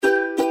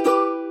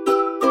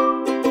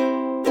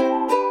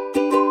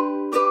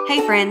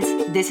Hey friends,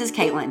 this is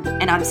Caitlin,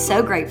 and I'm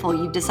so grateful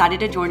you've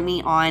decided to join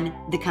me on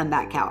the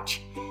Comeback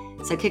Couch.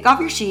 So kick off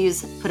your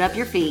shoes, put up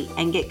your feet,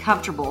 and get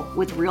comfortable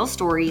with real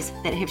stories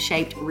that have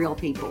shaped real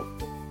people.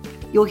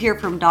 You'll hear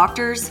from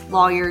doctors,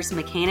 lawyers,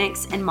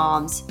 mechanics, and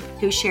moms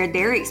who shared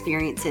their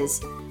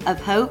experiences of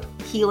hope,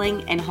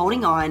 healing, and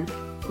holding on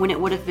when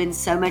it would have been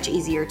so much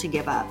easier to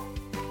give up.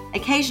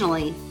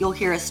 Occasionally, you'll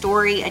hear a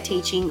story, a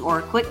teaching, or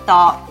a quick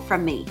thought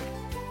from me.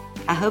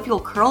 I hope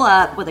you'll curl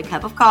up with a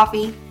cup of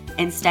coffee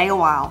and stay a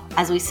while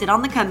as we sit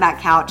on the comeback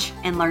couch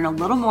and learn a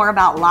little more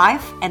about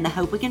life and the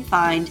hope we can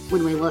find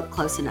when we look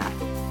close enough.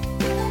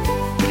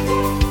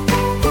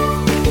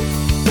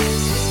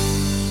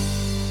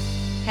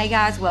 Hey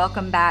guys,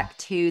 welcome back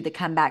to the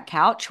Comeback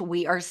Couch.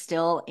 We are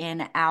still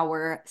in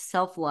our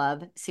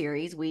self-love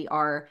series. We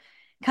are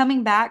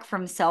coming back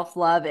from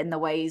self-love in the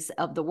ways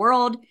of the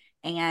world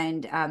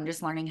and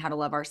just learning how to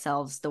love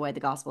ourselves the way the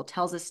gospel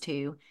tells us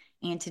to.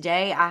 And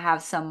today I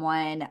have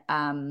someone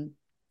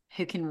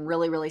who can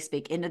really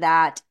speak into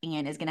that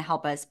and is going to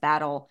help us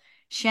battle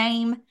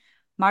shame.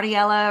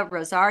 Mariela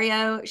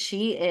Rosario,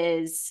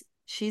 she's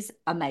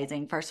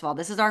amazing. First of all,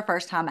 this is our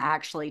first time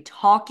actually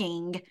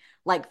talking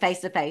like face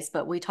to face,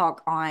 but we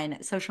talk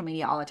on social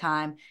media all the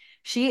time.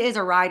 She is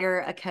a writer,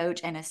 a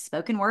coach, and a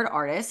spoken word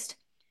artist.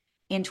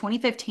 In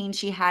 2015,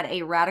 she had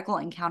a radical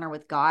encounter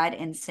with God,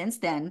 and since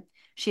then,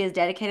 she has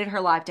dedicated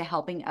her life to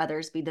helping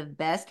others be the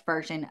best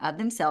version of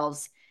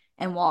themselves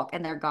and walk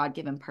in their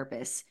God-given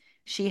purpose.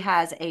 She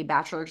has a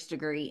bachelor's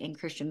degree in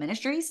Christian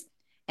ministries,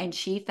 and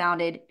she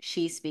founded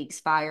She Speaks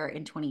Fire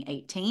in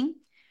 2018.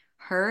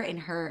 Her and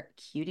her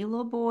cutie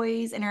little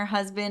boys and her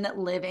husband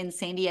live in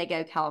San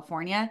Diego,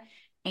 California.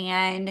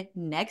 And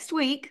next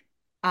week,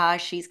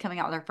 she's coming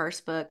out with her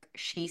first book,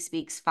 She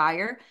Speaks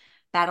Fire,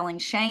 Battling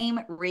Shame,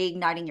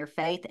 Reigniting Your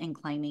Faith, and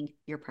Claiming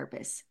Your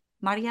Purpose.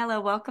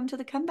 Mariela, welcome to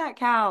the Comeback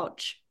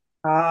Couch.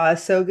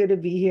 So good to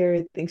be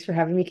here. Thanks for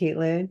having me,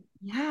 Caitlin.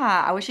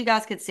 Yeah, I wish you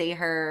guys could see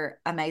her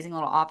amazing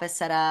little office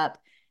setup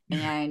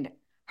and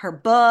her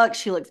book.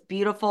 She looks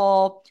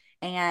beautiful.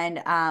 And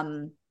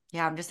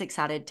yeah, I'm just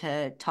excited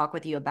to talk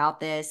with you about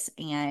this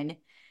and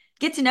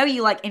get to know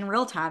you like in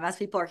real time as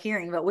people are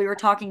hearing. But we were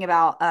talking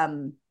about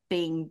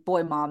being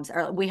boy moms.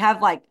 Or we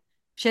have like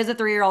she has a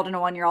 3-year-old and a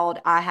 1-year-old.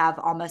 I have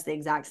almost the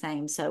exact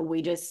same. So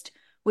we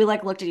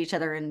like looked at each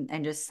other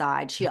and just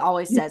sighed. She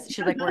always says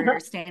she's like,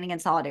 we're standing in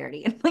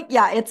solidarity. And like,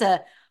 yeah, it's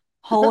a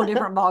whole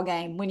different ball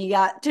game when you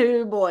got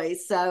two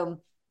boys. So,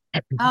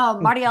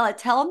 Mariela,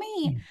 tell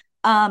me,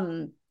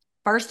 um,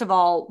 first of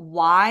all,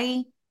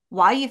 why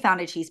you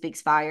founded She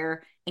Speaks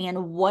Fire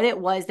and what it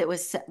was that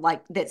was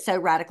like that so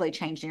radically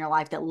changed in your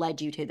life that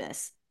led you to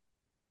this.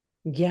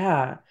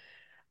 Yeah.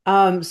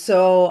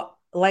 So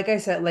like I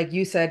said, like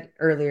you said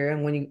earlier,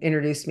 and when you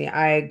introduced me,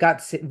 I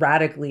got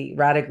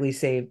radically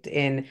saved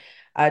in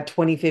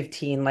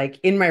 2015, like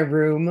in my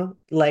room.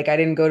 Like I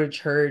didn't go to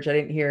church, I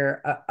didn't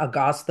hear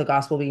the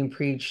gospel being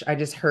preached. I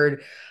just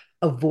heard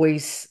a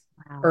voice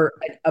Wow. or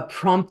a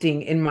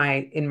prompting in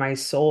my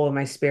soul, in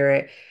my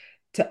spirit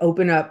to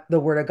open up the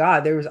word of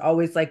God. There was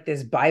always like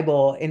this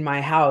Bible in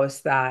my house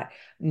that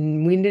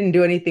we didn't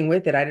do anything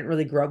with it. I didn't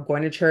really grow up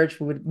going to church.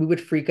 We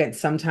would frequent.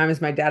 Sometimes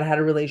my dad had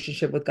a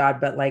relationship with God,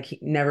 but like he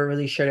never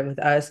really shared it with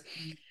us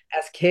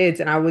as kids.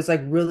 And I was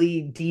like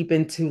really deep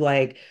into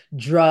like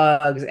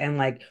drugs and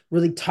like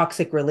really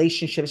toxic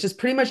relationships, just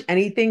pretty much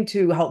anything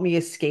to help me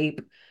escape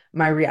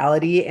my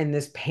reality and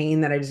this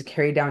pain that I just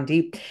carried down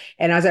deep.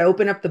 And as I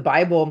opened up the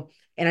Bible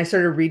and I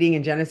started reading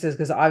in Genesis,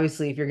 because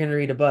obviously if you're going to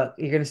read a book,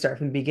 you're going to start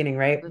from the beginning,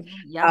 right?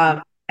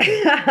 Yeah.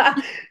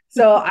 Um,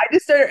 so I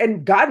just started,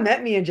 and God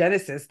met me in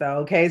Genesis, though.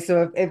 Okay.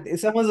 So if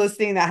someone's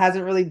listening that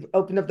hasn't really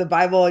opened up the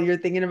Bible, you're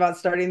thinking about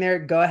starting there,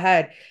 go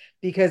ahead.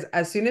 Because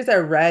as soon as I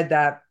read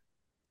that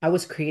I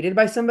was created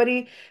by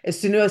somebody, as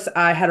soon as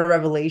I had a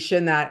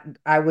revelation that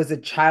I was a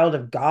child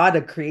of God,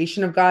 a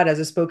creation of God, as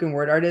a spoken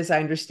word artist, I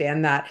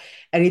understand that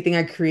anything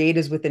I create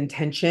is with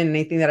intention.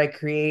 Anything that I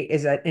create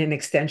is an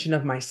extension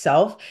of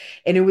myself.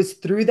 And it was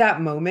through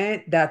that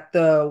moment that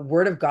the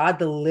word of God,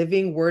 the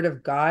living word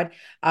of God,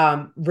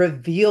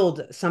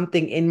 revealed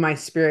something in my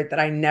spirit that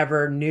I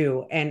never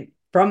knew. And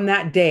from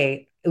that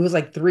day, it was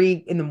like 3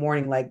 in the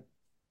morning, like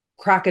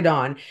crack of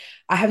dawn.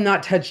 I have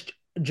not touched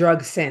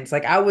drugs since.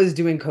 Like I was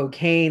doing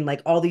cocaine,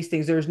 like all these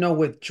things. There was no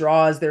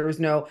withdrawals, there was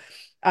no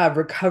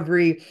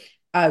recovery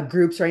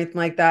groups or anything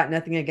like that.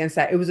 Nothing against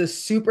that. It was a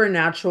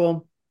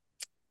supernatural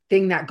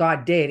thing that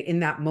God did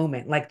in that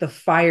moment. Like the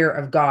fire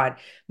of God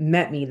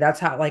met me. That's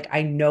how like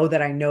I know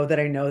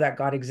that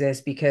God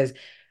exists because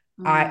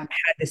I Mm,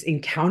 had this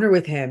encounter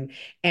with him.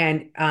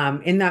 And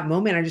in that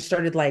moment, I just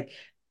started like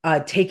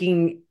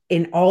taking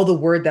in all the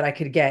word that I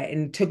could get.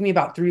 And it took me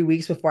about 3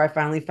 weeks before I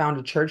finally found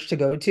a church to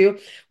go to,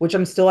 which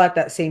I'm still at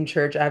that same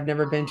church. I've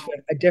never been to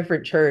a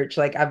different church.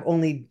 Like I've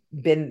only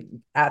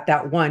been at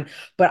that one,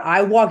 but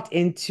I walked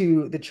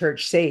into the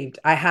church saved.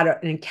 I had an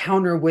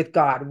encounter with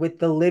God, with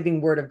the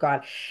living word of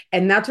God.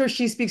 And that's where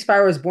She Speaks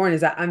Fire was born, is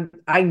that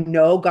I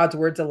know God's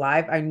word's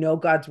alive. I know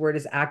God's word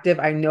is active.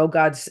 I know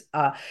God's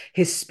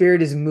his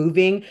spirit is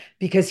moving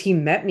because he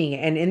met me.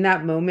 And in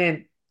that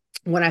moment,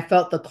 when I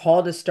felt the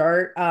call to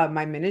start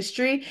my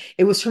ministry,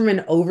 it was from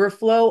an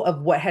overflow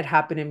of what had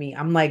happened to me.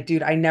 I'm like,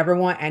 dude, I never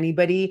want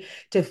anybody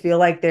to feel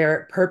like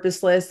they're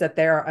purposeless, that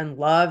they are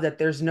unloved, that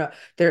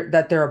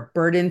they're a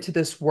burden to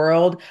this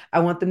world. I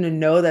want them to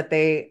know that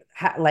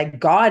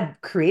like God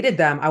created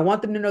them. I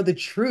want them to know the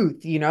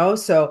truth, you know?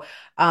 So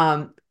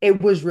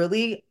it was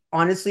really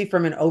honestly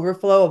from an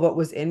overflow of what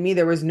was in me.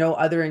 There was no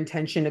other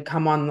intention to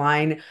come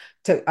online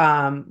to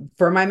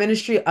for my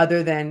ministry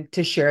other than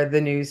to share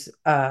the news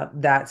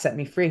that set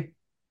me free.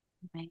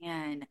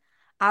 Man,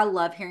 I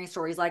love hearing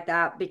stories like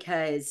that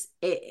because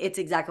it's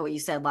exactly what you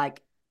said.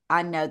 Like,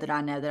 I know that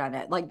I know that I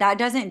know. Like, that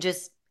doesn't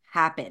just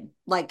happen,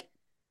 like,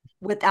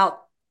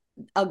 without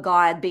a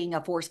God being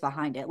a force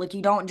behind it. Like,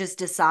 you don't just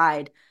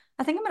decide,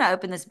 I think I'm going to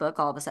open this book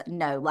all of a sudden.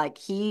 No, like,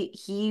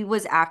 he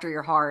was after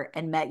your heart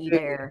and met you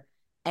there.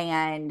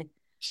 And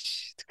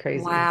It's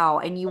crazy. wow.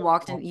 And you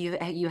walked in,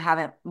 you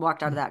haven't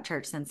walked out of that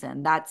church since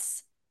then.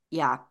 That's,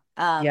 yeah.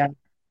 Yeah.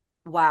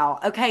 Wow.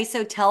 Okay,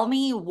 so tell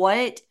me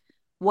what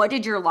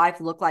did your life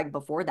look like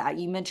before that?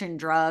 You mentioned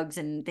drugs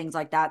and things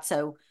like that.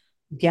 So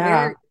where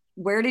Yeah.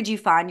 where did you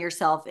find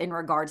yourself in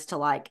regards to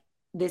like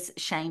this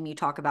shame you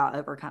talk about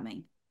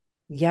overcoming?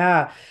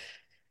 Yeah.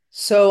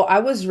 So I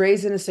was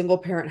raised in a single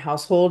parent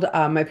household.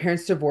 My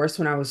parents divorced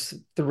when I was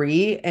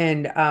 3,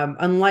 and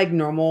unlike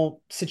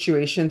normal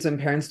situations when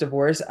parents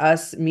divorce,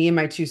 me and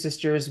my two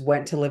sisters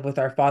went to live with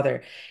our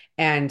father,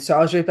 and so I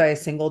was raised by a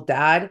single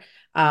dad.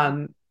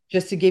 Wow.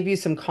 Just to give you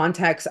some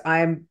context,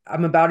 I'm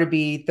about to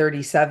be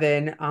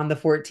 37 on the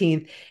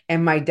 14th,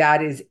 and my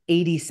dad is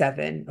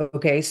 87.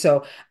 Okay,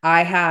 so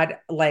I had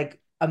like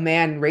a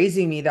man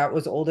raising me that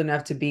was old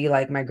enough to be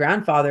like my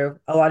grandfather.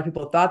 A lot of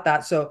people thought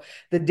that. So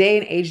the day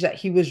and age that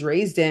he was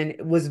raised in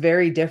was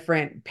very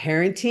different.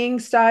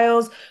 Parenting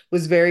styles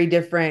was very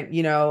different.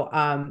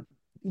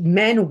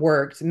 Men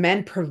worked,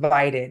 men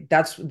provided.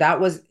 That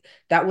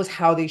was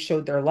how they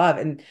showed their love.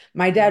 And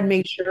my dad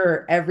made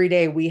sure every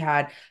day we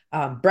had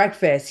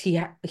breakfast.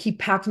 He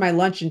packed my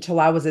lunch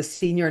until I was a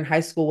senior in high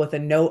school with a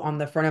note on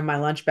the front of my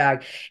lunch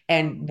bag,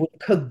 and would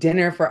cook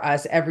dinner for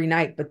us every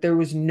night. But there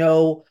was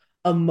no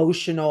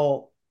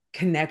emotional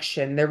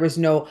connection. There was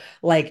no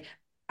like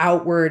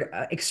outward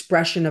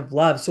expression of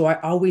love. So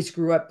I always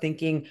grew up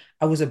thinking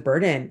I was a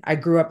burden. I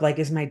grew up like,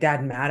 is my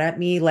dad mad at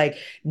me? Like,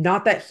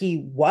 not that he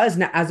was,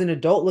 not as an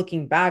adult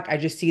looking back, I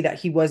just see that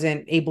he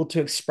wasn't able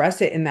to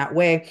express it in that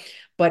way.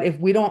 But if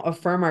we don't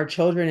affirm our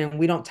children and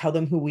we don't tell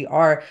them who we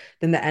are,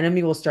 then the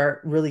enemy will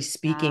start really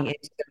speaking Yeah,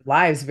 into their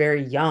lives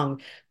very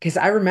young. Because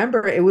I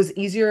remember it was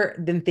easier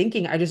than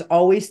thinking. I just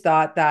always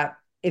thought that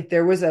if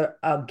there was a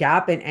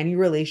gap in any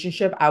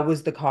relationship, I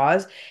was the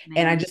cause.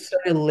 And I man. just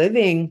started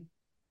living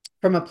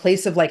from a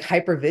place of like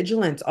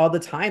hypervigilance all the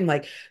time,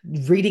 like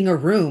reading a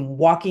room,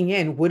 walking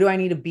in, what do I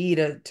need to be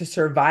to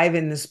survive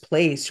in this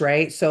place,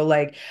 right? So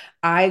like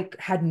I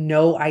had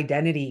no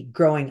identity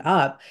growing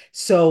up.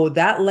 So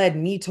that led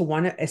me to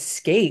want to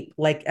escape.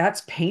 Like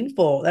that's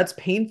painful. That's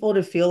painful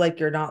to feel like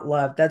you're not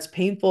loved. That's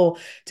painful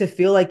to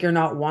feel like you're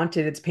not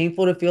wanted. It's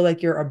painful to feel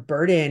like you're a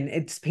burden.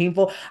 It's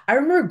painful. I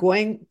remember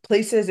going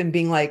places and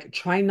being like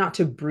trying not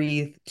to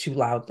breathe too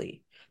loudly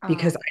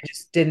because Oh, I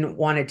just didn't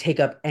want to take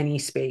up any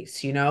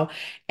space, you know?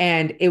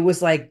 And it was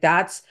like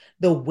that's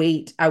the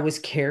weight I was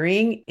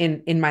carrying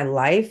in my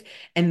life.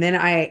 And then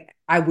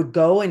I would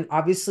go and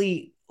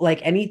obviously like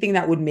anything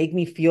that would make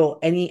me feel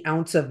any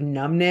ounce of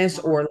numbness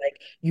yeah. or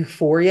like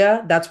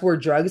euphoria, that's where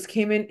drugs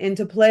came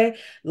into play.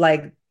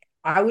 Like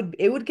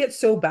it would get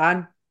so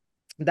bad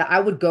that I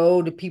would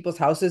go to people's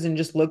houses and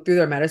just look through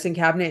their medicine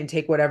cabinet and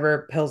take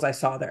whatever pills I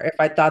saw there. If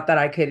I thought that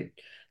I could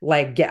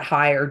like get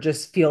high or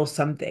just feel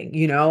something,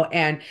 you know?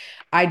 And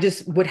I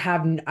just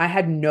I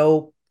had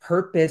no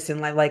purpose and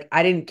like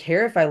I didn't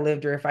care if I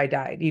lived or if I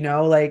died, you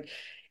know? Like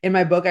in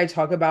my book, I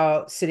talk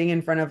about sitting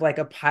in front of like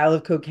a pile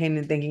of cocaine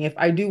and thinking, if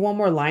I do one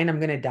more line, I'm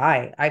gonna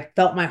die. I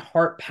felt my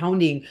heart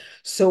pounding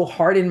so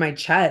hard in my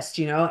chest,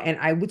 you know, and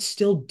I would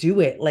still do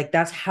it. Like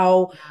that's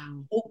how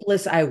Wow.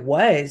 hopeless I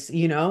was,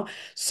 you know?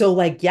 So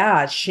like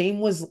yeah,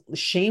 shame was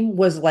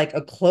like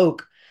a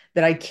cloak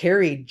that I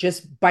carried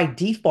just by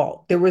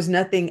default. There was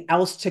nothing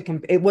else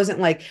to it wasn't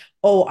like,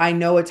 oh, I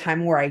know a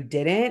time where I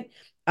didn't.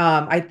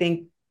 I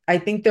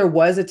think there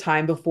was a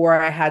time before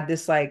I had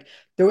this like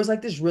there was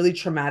like this really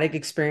traumatic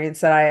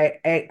experience that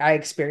I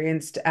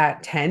experienced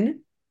at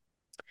 10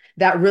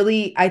 that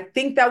really I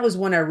think that was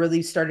when I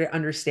really started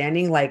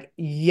understanding like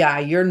yeah,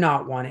 you're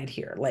not wanted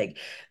here.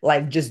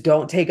 Like just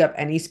don't take up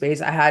any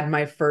space. I had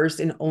my first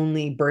and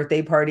only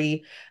birthday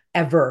party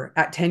ever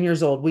at 10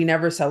 years old. We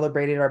never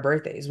celebrated our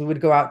birthdays. We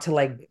would go out to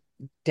like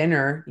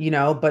dinner,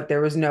 but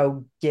there was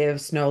no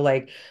gifts, no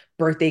like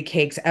birthday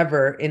cakes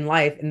ever in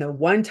life. And the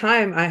one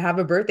time I have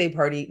a birthday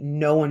party,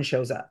 no one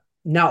shows up.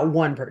 Not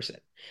one person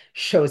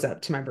shows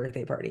up to my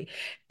birthday party.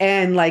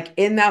 And like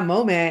in that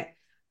moment,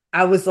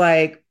 I was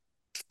like,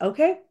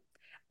 okay.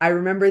 I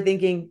remember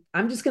thinking,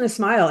 I'm just going to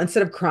smile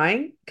instead of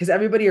crying because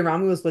everybody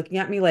around me was looking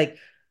at me like,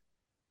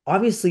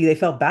 obviously they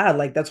felt bad.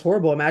 Like, that's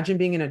horrible. Imagine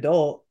being an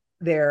adult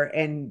there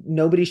and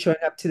nobody showing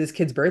up to this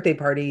kid's birthday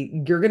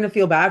party. You're going to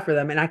feel bad for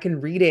them. And I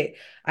can read it.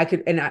 I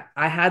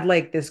had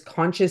like this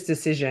conscious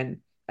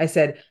decision. I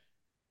said,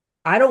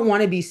 I don't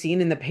want to be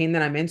seen in the pain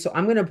that I'm in. So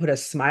I'm going to put a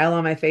smile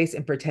on my face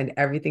and pretend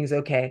everything's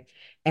okay.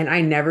 And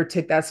I never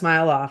took that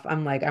smile off.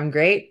 I'm like, I'm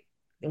great,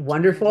 Mm.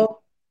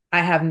 wonderful. I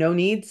have no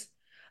needs.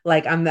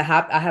 Like I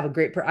have a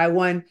great, I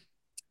won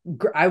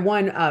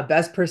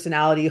best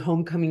personality,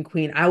 homecoming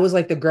queen. I was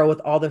like the girl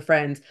with all the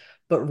friends,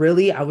 but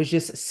really I was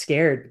just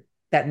scared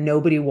that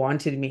nobody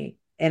wanted me.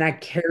 And I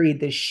carried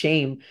this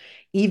shame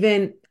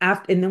even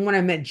after. And then when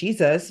I met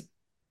Jesus,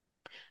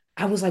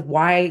 I was like,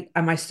 why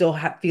am I still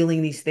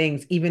feeling these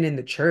things even in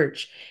the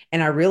church?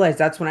 And I realized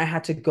that's when I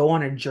had to go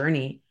on a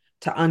journey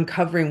to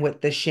uncovering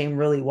what the shame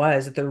really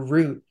was at the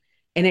root.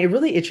 And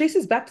it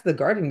traces back to the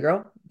garden,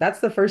 girl. That's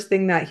the first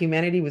thing that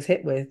humanity was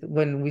hit with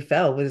when we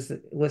fell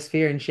was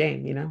fear and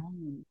shame.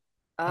 Mm.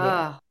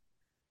 Yeah. Uh,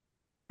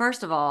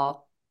 First of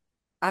all,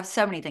 I have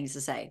so many things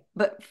to say.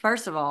 But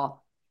first of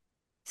all,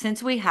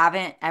 since we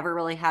haven't ever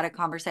really had a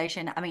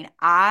conversation, I mean,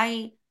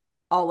 I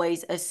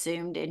always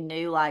assumed and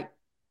knew like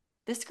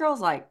this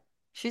girl's like,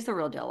 she's the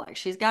real deal. Like,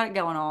 she's got it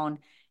going on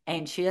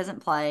and she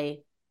doesn't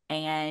play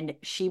and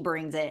she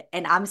brings it.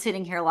 And I'm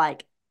sitting here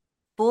like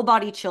full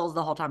body chills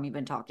the whole time you've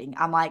been talking.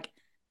 I'm like,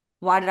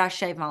 why did I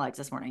shave my legs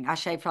this morning? I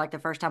shaved for like the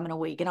first time in a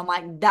week. And I'm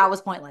like, that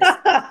was pointless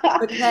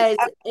because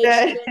I'm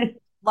it's just dead.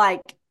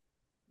 like,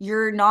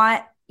 you're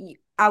not,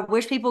 I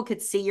wish people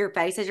could see your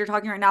face as you're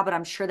talking right now, but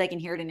I'm sure they can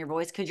hear it in your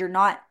voice because you're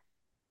not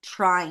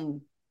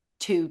trying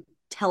to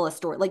tell a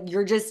story. Like,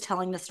 you're just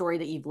telling the story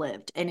that you've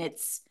lived. And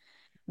it's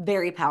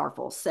very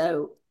powerful.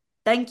 So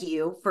thank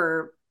you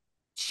for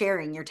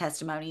sharing your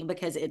testimony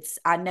because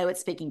I know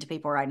it's speaking to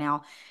people right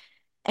now.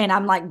 And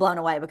I'm like blown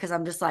away because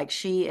I'm just like,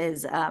 she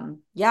is,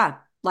 yeah,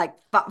 like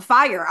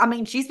fire. I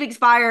mean, she speaks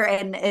fire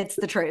and it's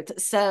the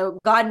truth. So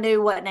God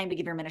knew what name to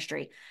give your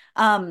ministry.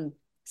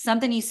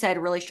 Something you said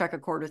really struck a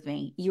chord with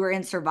me. You were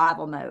in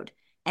survival mode.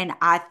 And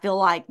I feel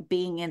like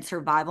being in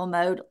survival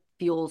mode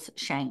fuels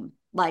shame.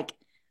 Like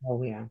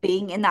Oh yeah.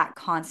 being in that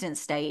constant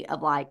state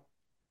of like,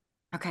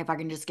 okay, if I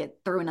can just get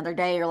through another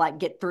day or like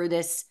get through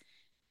this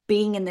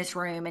being in this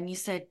room. And you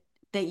said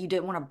that you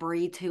didn't want to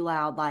breathe too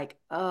loud, like,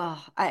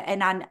 oh,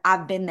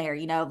 I've been there,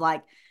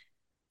 like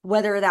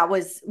whether that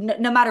was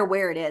no matter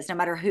where it is, no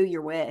matter who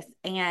you're with.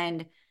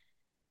 And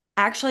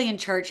actually in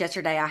church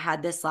yesterday, I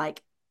had this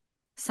like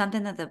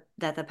something that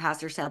the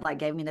pastor said, like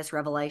gave me this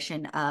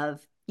revelation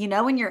of,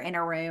 when you're in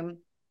a room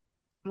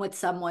with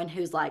someone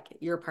who's like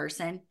your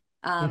person,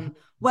 Mhm.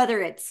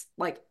 whether it's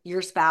like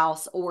your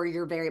spouse or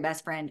your very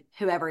best friend,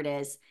 whoever it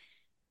is,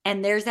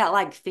 and there's that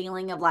like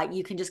feeling of like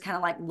you can just kind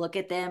of like look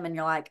at them and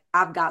you're like,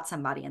 I've got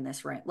somebody in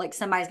this room. Like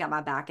somebody's got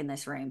my back in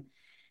this room.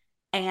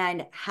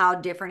 And how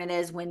different it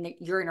is when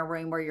you're in a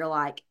room where you're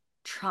like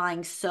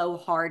trying so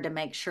hard to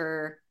make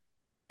sure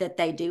that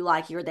they do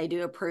like you or they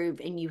do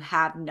approve and you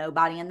have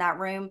nobody in that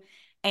room.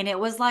 And it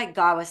was like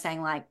God was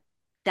saying, like,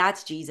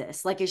 that's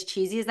Jesus. Like, as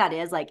cheesy as that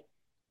is, like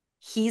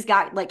he's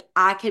got, like,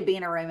 I could be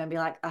in a room and be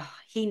like, oh,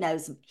 he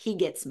knows, he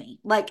gets me.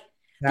 Like,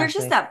 there's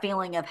just Exactly. that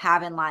feeling of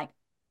having like,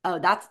 oh,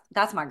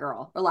 that's my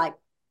girl, or like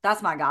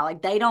that's my guy.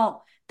 Like, they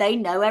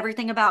know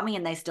everything about me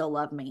and they still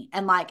love me.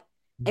 And like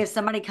if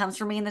somebody comes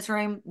for me in this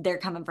room, they're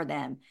coming for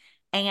them.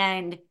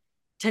 And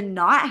to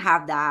not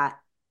have that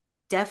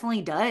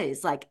definitely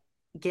does like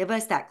give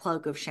us that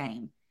cloak of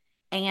shame.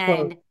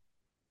 Quote. And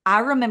I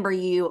remember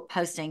you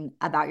posting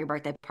about your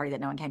birthday party that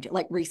no one came to,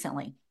 like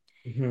recently.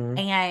 Mhm.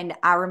 And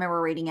I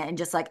remember reading it and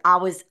just like I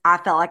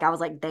felt like I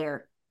was like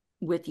there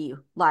with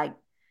you. Like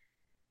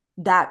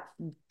that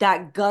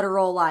that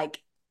guttural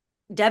like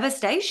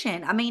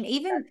devastation. I mean,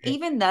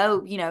 even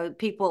though,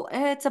 people,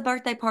 it's a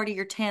birthday party,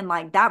 you're 10,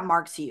 like that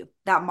marks you.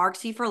 That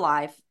marks you for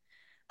life.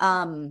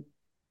 Um,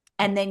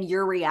 and then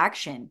your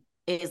reaction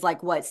is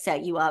like what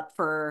set you up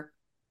for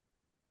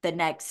the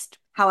next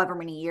however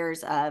many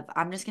years of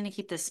I'm just gonna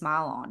keep this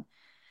smile on.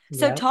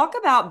 So Yep. talk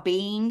about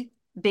being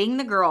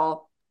the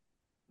girl,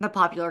 the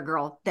popular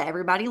girl that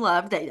everybody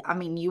loved. That, I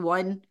mean, you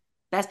won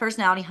best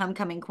personality,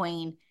 homecoming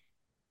queen,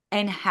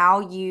 and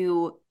how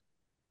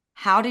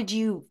did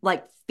you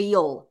like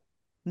feel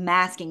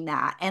masking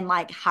that and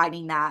like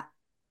hiding that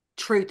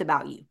truth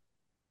about you?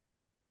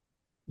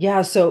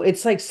 Yeah, so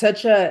it's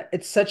such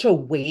a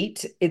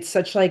weight. It's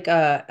such like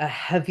a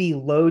heavy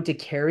load to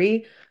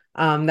carry.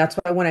 That's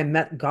why when I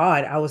met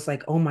God, I was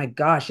like, oh my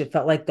gosh, it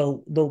felt like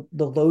the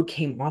load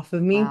came off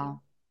of me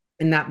Wow.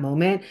 in that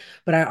moment.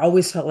 But I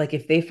always felt like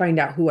if they find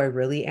out who I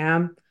really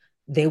am,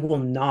 they will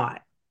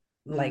not.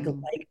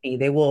 Mm. like me.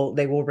 They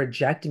will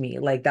reject me.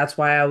 Like that's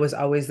why I was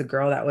always the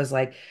girl that was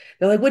like,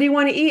 they're like, what do you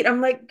want to eat?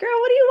 I'm like, girl,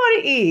 what do you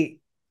want to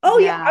eat? Oh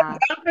yeah, I'm Yeah.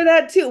 down for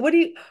that too. What do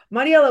you,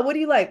 Mariela, what do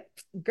you like?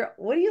 Girl,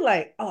 what do you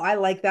like? Oh, I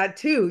like that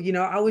too.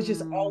 I was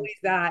just Mm. always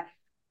that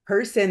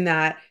person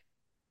that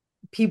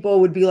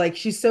people would be like,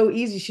 she's so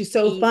easy, she's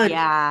so fun.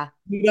 Yeah.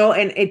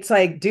 And it's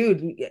like,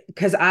 dude,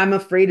 because I'm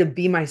afraid to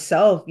be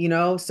myself.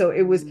 So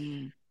it was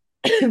Mm.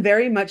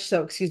 very much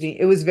so, excuse me,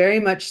 it was very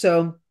much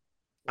so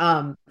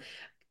um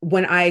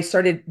when I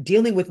started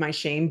dealing with my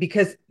shame,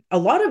 because a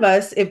lot of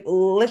us, if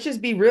let's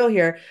just be real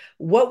here,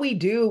 what we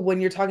do when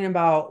you're talking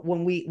about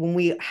when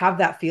we have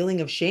that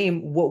feeling of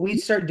shame, what we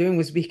start doing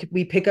was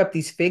we pick up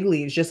these fig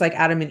leaves, just like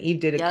Adam and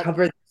Eve did, to Yep.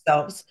 cover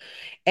themselves.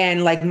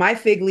 And like my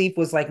fig leaf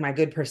was like my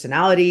good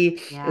personality.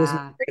 It was my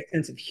Yeah. great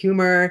sense of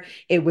humor.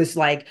 It was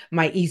like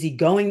my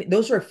easygoing.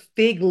 Those were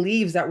fig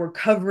leaves that were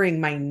covering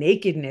my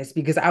nakedness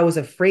because I was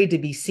afraid to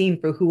be seen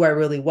for who I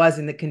really was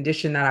in the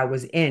condition that I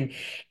was in.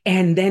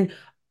 And then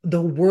the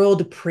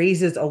world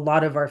praises a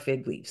lot of our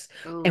fig leaves,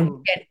 and we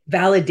Oh, get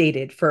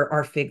validated for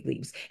our fig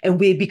leaves, and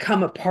we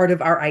become a part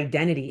of our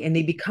identity, and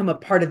they become a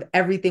part of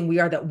everything we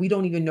are, that we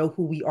don't even know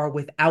who we are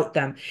without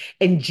them.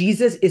 And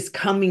Jesus is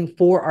coming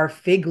for our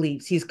fig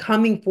leaves. He's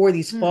coming for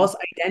these mm. false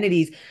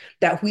identities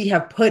that we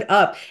have put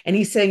up, and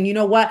he's saying, you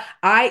know what,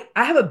 I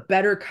have a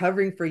better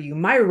covering for you,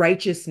 my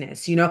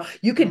righteousness.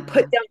 You could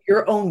put Yeah. down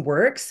your own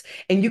works,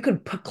 and you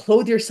could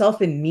clothe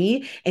yourself in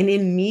me, and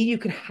in me you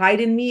can hide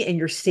in me, and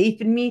you're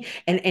safe in me,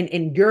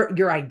 and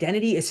your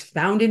identity is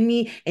found in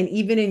me. And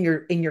even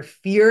in your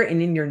fear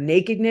and in your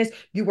nakedness,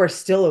 you are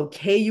still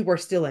okay, you are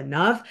still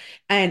enough.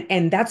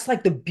 And that's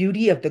like the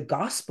beauty of the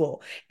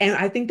gospel. And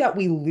I think that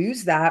we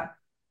lose that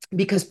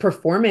because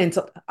performance,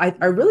 I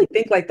Mm. really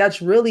think like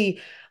that's really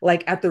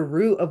like at the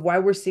root of why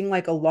we're seeing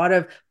like a lot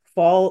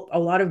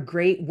of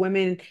great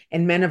women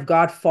and men of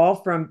God fall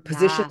from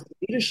positions Yeah. of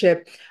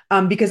leadership.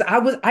 Because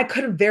I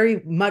could have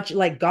very much,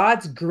 like,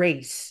 God's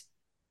grace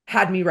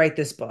had me write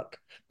this book,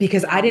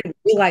 because I Yeah. didn't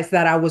realize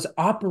that I was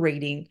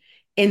operating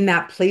in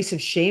that place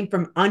of shame,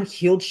 from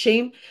unhealed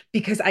shame,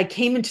 because I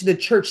came into the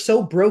church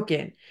so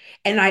broken,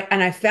 and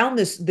I found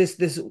this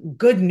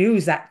good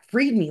news that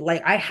freed me.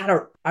 Like, I had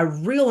a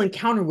real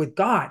encounter with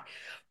God.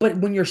 But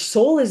when your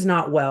soul is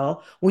not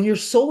well, when your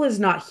soul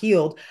is not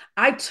healed,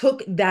 I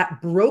took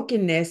that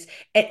brokenness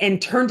and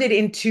turned it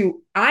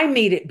into, I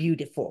made it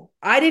beautiful.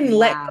 I didn't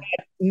let Yeah.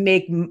 God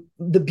make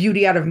the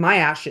beauty out of my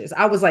ashes.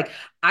 I was like,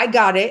 I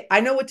got it. I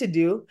know what to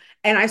do.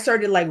 And I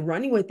started like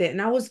running with it. And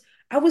I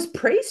was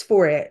praised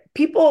for it.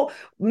 People,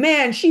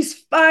 man, she's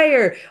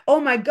fire.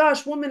 Oh my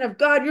gosh, woman of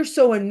God, you're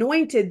so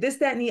anointed, this,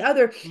 that, and the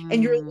other.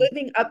 And you're Mm.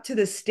 living up to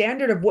the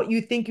standard of what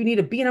you think you need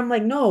to be. And I'm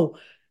like, no,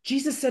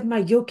 Jesus said, my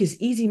yoke is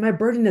easy, my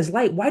burden is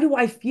light. Why do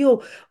I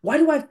feel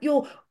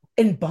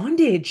in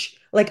bondage?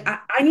 Like,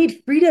 I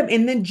need freedom.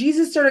 And then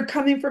Jesus started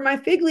coming for my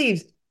fig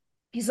leaves.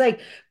 He's like,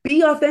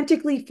 be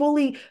authentically,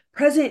 fully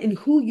present in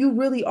who you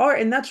really are.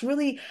 And that's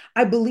really,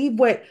 I believe,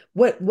 what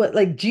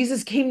like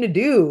Jesus came to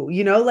do.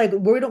 Like,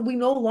 we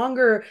no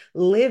longer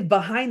live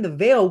behind the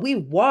veil. We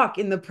walk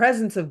in the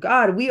presence of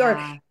God. We are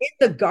Yeah. in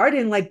the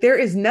garden. Like, there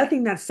is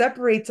nothing that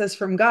separates us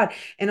from God.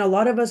 And a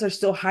lot of us are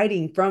still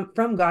hiding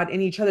from God and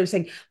each other,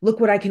 saying, look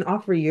what I can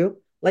offer you.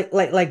 Like,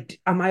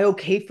 am I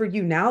okay for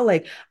you now?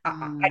 Like,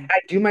 Mm. I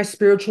do my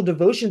spiritual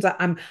devotions.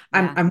 I'm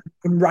Yeah. I'm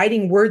I'm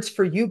writing words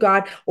for you,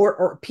 God,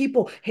 or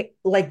people, hey,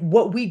 like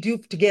what we do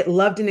to get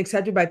loved and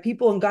accepted by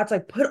people. And God's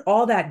like, put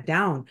all that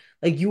down.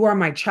 Like, you are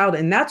my child.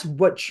 And that's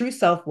what true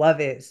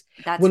self-love is.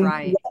 That's When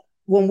right.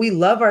 when we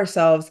love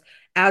ourselves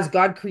as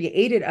God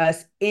created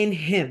us in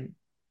Him,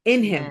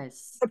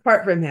 Yes.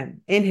 apart from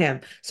Him, in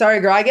Him.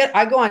 Sorry, girl.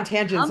 I go on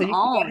tangents. So Come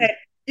on.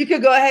 you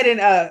could go ahead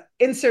and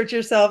insert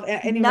yourself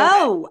at any moment.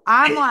 No,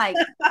 I'm like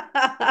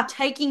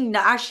taking,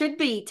 I should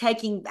be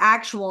taking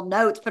actual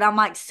notes, but I'm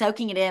like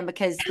soaking it in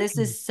because this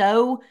is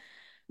so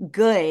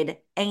good.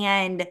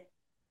 And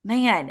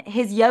man,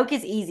 his yoke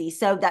is easy.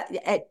 So that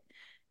at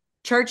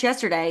church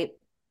yesterday,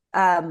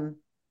 um,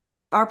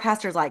 our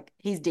pastor's like,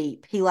 he's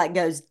deep. He like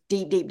goes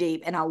deep, deep,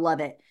 deep, and I love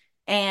it.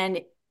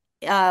 And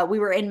we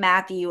were in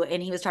Matthew,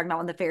 and he was talking about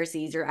when the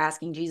Pharisees are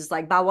asking Jesus,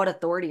 like, by what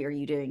authority are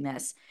you doing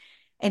this?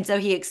 And so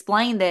he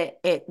explained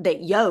that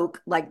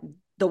yoke, like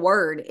the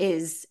word,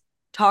 is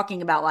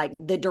talking about like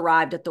the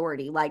derived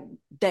authority, like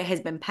that has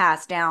been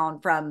passed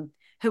down from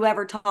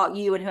whoever taught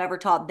you and whoever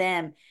taught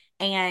them.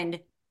 And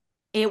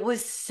it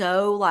was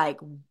so like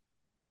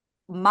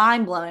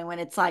mind blowing when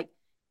it's like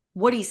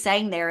what he's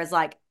saying there is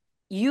like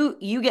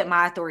you get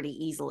my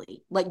authority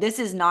easily. Like this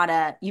is not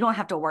a you don't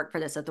have to work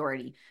for this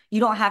authority. You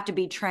don't have to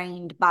be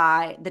trained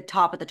by the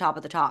top of the top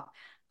of the top.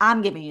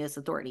 I'm giving you this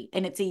authority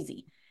and it's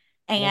easy.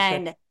 That's right.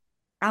 And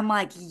I'm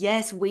like,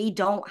 yes, we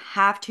don't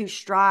have to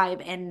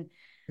strive. And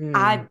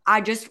Mm,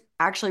 I just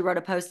actually wrote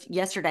a post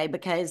yesterday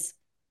because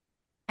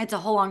it's a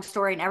whole long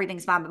story and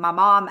everything's fine. But my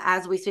mom,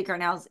 as we speak right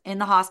now, is in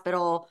the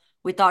hospital.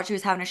 We thought she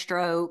was having a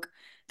stroke.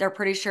 They're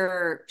pretty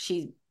sure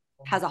she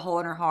has a hole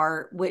in her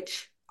heart,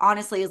 which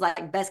honestly is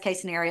like best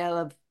case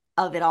scenario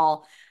of it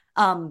all.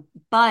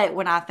 But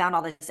when I found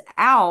all this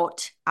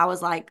out, I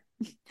was like,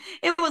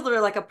 it was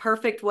literally like a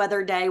perfect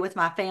weather day with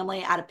my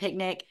family at a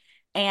picnic.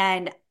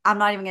 And I'm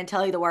not even going to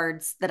tell you the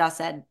words that I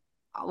said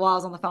while I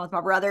was on the phone with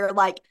my brother.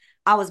 Like,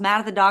 I was mad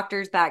at the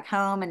doctors back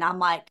home, and I'm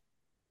like,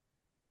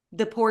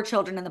 the poor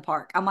children in the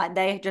park. I'm like,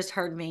 they just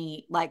heard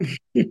me like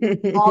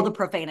all the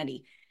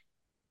profanity.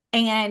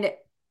 And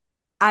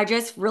I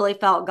just really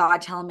felt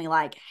God telling me,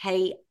 like,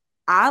 hey,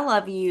 I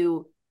love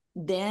you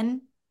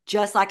then,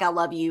 just like I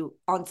love you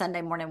on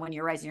Sunday morning when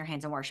you're raising your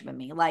hands and worshiping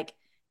me. Like,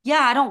 yeah,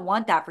 I don't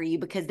want that for you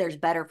because there's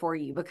better for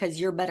you, because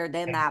you're better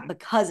than that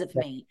because of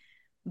me.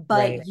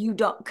 But Right. you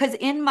don't, because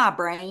in my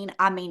brain,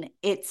 I mean,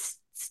 it's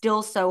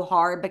still so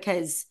hard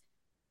because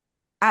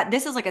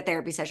this is like a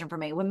therapy session for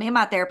me. When me and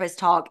my therapist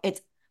talk,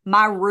 it's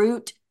my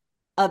root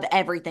of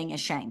everything is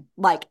shame.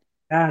 Like,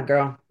 Ah,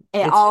 girl.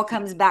 it It's all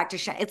comes back to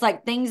shame. It's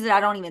like things that I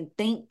don't even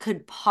think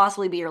could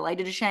possibly be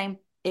related to shame.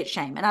 It's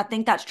shame. And I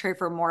think that's true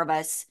for more of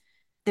us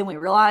than we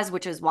realize,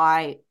 which is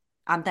why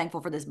I'm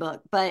thankful for this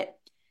book. But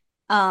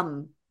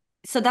um,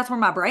 so that's where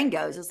my brain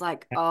goes. It's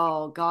like,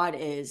 oh, God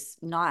is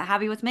not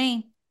happy with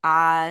me.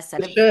 I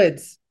the said it,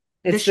 shoulds.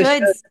 the It's the should.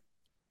 shoulds,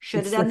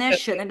 should have It's the done this, should.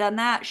 shouldn't have done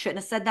that, shouldn't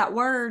have said that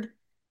word.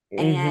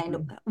 And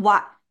Hmm.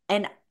 why?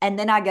 And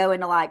then I go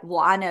into like, well,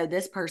 I know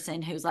this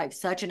person who's like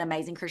such an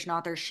amazing Christian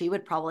author. She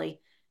would probably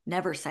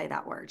never say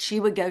that word. She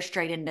would go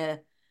straight into,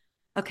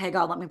 okay,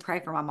 God, let me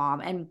pray for my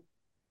mom. And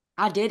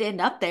I did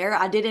end up there.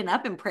 I did end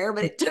up in prayer,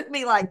 but it took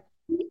me like a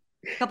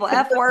couple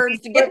F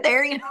words to get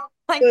there,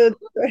 like,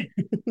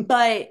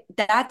 but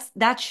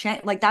that's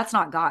shame. Like, that's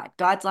not God.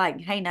 God's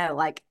like, hey, no,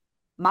 like,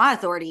 my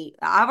authority,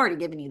 I've already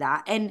given you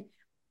that. And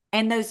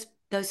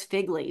those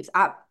fig leaves,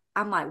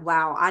 I'm like,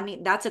 wow, I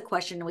need, that's a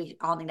question we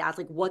all need to ask.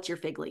 Like, what's your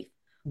fig leaf?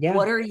 Yeah,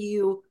 What are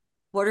you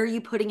what are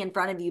you putting in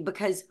front of you?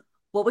 Because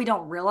what we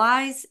don't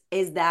realize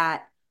is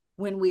that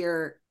when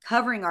we're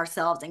covering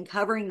ourselves and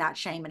covering that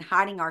shame and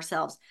hiding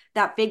ourselves,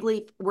 that fig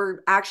leaf,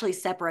 we're actually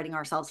separating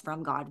ourselves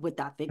from God with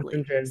that fig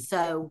leaf. 100.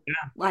 So,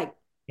 Yeah, like,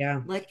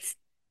 yeah. let's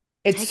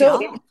It's take it so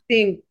off.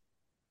 interesting.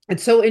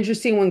 It's so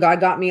interesting when God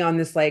got me on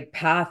this like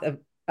path of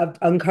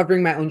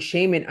uncovering my own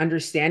shame and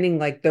understanding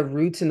like the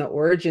roots and the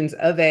origins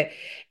of it.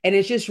 And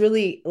it's just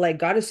really like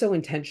God is so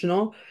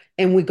intentional.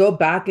 And we go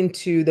back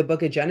into the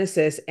book of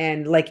Genesis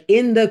and like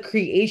in the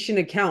creation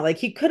account, like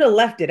he could have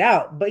left it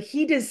out, but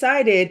he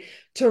decided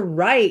to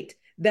write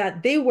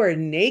that they were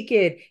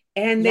naked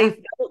and they Yeah,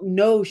 felt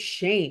no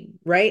shame,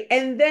 right?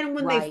 And then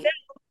when they felt right.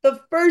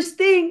 the first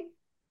thing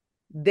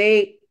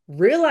they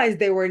realized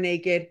they were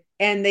naked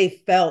and they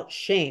felt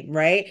shame,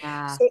 right?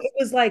 Yeah, So it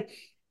was like,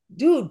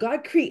 dude,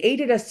 God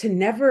created us to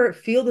never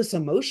feel this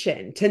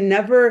emotion, to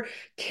never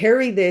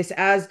carry this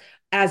as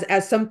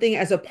something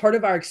as a part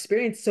of our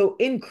experience. So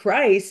in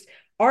Christ,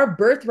 our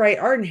birthright,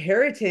 our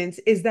inheritance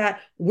is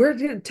that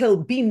we're to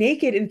be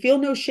naked and feel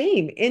no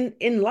shame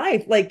in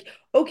life. Like,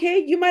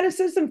 okay, you might have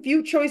said some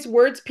few choice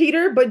words,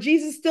 Peter, but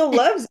Jesus still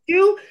loves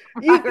you.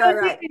 You right, feel right,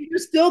 me? right. And you're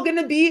still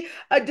gonna be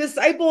a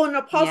disciple and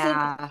apostle of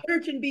Yeah, the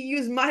church and be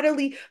used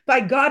mightily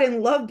by God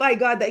and loved by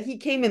God, that he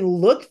came and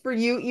looked for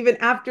you even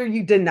after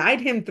you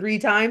denied him 3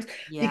 times,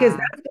 because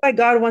yeah, that's why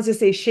God wants to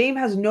say shame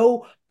has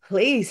no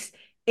place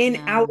in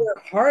our no,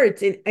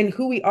 hearts and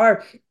who we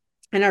are.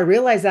 And I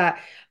realize that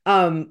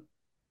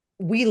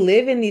we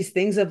live in these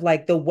things of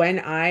like the when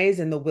I's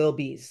and the will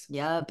be's.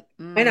 yep,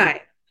 When mm,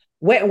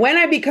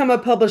 I become a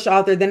published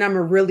author, then I'm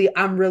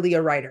really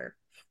a writer.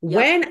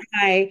 yep, When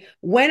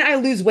I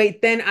lose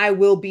weight, then I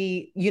will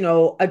be,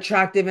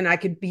 attractive and I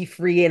could be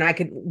free and I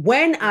could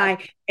when yep, I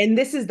and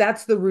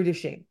that's the root of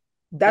shame.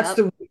 That's yep,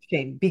 the root of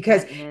shame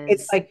because that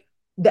it's is, like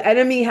the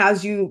enemy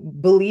has you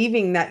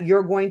believing that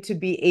you're going to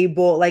be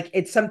able, like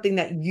it's something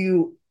that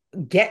you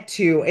get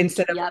to reach,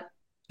 instead of yep,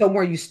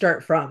 somewhere you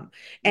start from.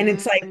 And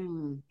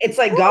mm, it's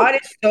like God woo,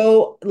 is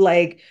so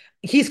like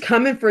he's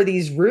coming for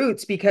these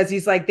roots because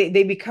he's like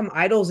they become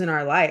idols in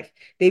our life.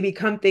 They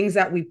become things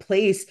that we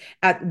place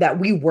at that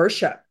we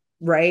worship,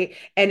 right?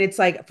 And it's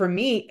like for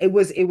me it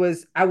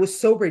was I was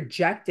so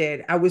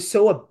rejected, I was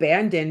so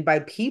abandoned by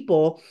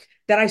people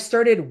that I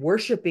started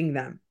worshiping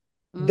them,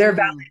 their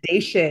mm,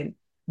 validation,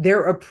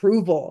 their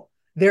approval,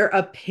 their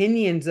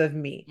opinions of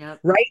me,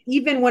 yep, right?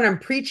 Even when I'm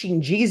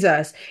preaching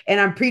Jesus and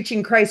I'm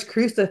preaching Christ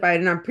crucified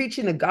and I'm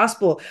preaching the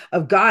gospel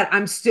of God,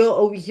 I'm still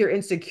over here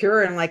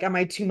insecure and like, am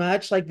I too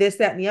much? Like this,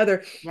 that, and the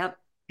other. yep,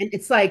 And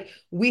it's like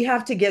we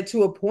have to get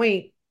to a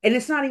point, and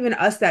it's not even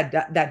us that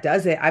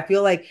does it. I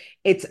feel like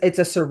it's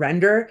a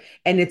surrender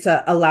and it's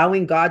a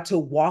allowing God to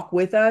walk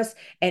with us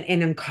and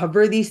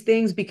uncover these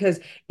things, because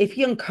if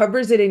he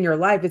uncovers it in your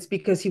life, it's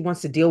because he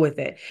wants to deal with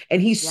it.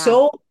 And he's yeah,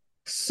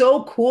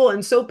 so cool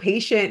and so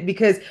patient,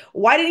 because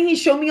why didn't he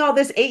show me all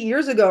this 8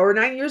 years ago or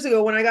 9 years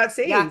ago when I got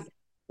yeah, saved?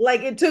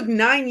 Like it took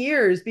 9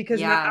 years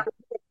because now I'm yeah,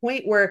 at a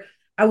point where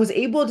I was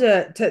able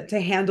to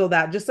handle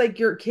that. Just like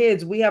your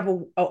kids, we have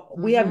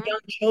mm-hmm, young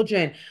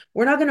children.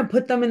 We're not going to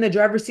put them in the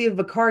driver's seat of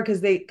a car because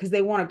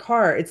they want a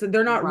car. It's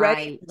they're not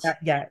ready for right, that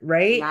yet,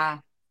 right? yeah,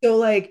 So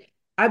like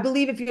I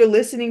believe if you're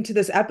listening to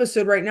this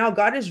episode right now,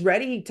 God is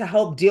ready to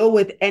help deal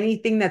with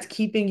anything that's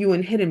keeping you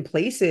in hidden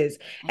places,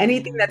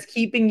 anything Amen. that's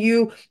keeping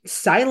you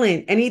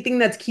silent, anything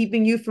that's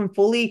keeping you from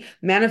fully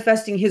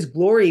manifesting his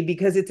glory,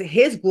 because it's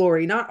his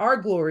glory, not our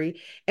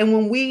glory. And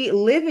when we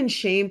live in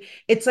shame,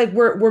 it's like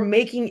we're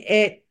making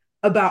it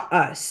about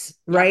us,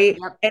 Yep. right?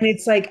 Yep. And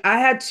it's like I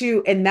had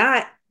to, and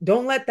that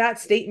don't let that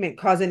statement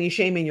cause any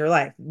shame in your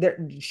life.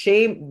 There,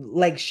 shame,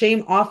 like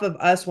shame off of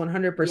us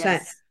 100%.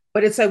 Yes.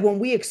 But it's like when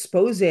we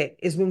expose it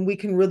is when we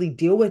can really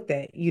deal with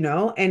it, you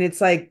know? And it's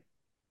like,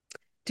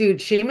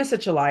 dude, shame is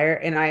such a liar,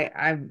 and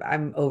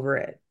I'm over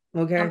it.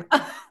 I'm Okay.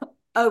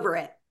 over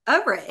it.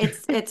 Over it.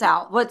 It's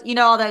out. What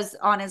all those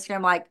on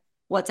Instagram like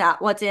what's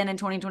out, what's in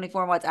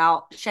 2024 and what's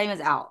out. Shame is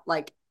out.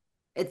 Like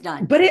it's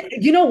done. But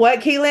you know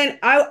what, Caitlin?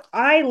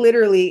 I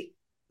literally,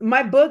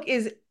 my book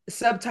is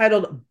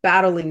subtitled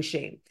Battling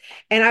Shame.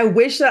 And I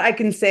wish that I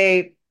can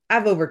say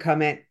I've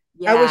overcome it.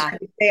 I wish Yeah. I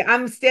could say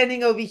I'm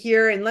standing over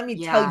here and let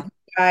me tell you Yeah.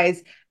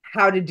 guys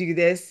how to do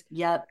this.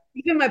 Yep.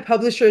 Even my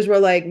publishers were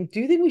like,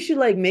 do you think we should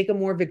like make a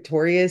more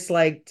victorious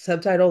like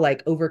subtitle,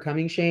 like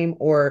overcoming shame?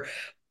 Or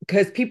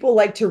because people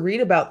like to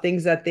read about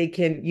things that they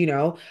can,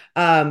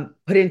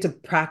 put into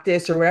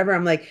practice or whatever.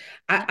 I'm like,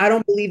 I, Yep. I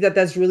don't believe that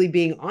that's really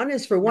being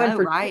honest for one. No,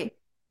 For two, right.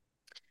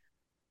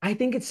 I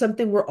think it's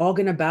something we're all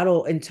going to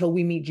battle until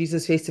we meet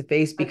Jesus face to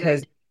face, because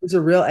Agreed. there's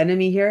a real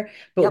enemy here,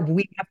 but Yep.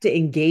 we have to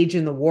engage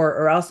in the war,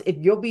 or else if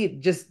you'll be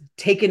just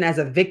taken as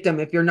a victim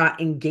if you're not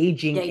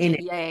engaging in Engaging.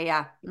 it, Yeah, yeah,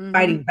 yeah. Mm-hmm.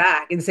 fighting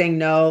back and saying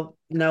no,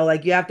 no,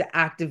 like you have to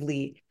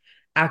actively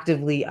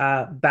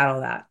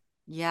battle that.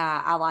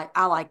 Yeah, I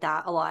like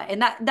that a lot.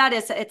 And that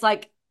is it's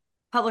like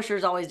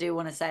publishers always do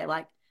want to say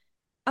like,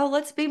 "Oh,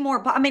 let's be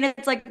more I mean,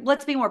 it's like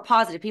let's be more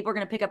positive. People are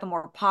going to pick up a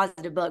more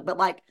positive book." But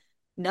like,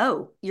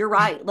 no, you're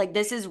right. Like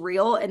this is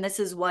real and this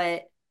is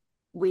what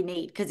we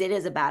need because it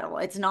is a battle.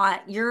 It's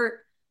not you're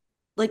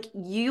like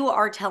you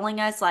are telling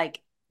us like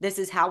this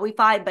is how we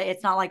fight, but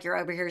it's not like you're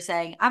over here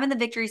saying, "I'm in the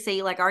victory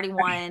seat, like I already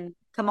won.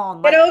 Come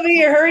on." Get Like over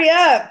here, hurry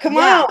up, come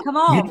yeah, on. come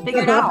on,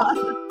 figure it out.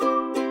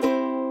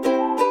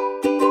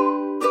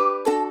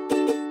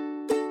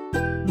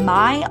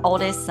 My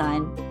oldest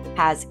son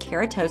has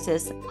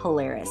keratosis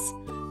pilaris,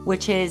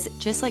 which is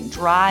just like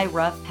dry,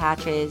 rough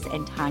patches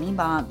and tiny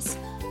bumps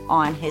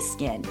on his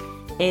skin.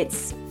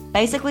 It's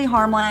basically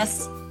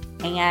harmless,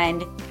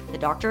 and the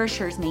doctor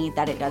assures me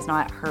that it does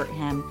not hurt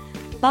him,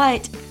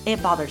 but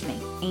it bothers me,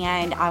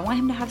 and I want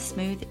him to have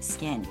smooth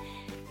skin.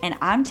 And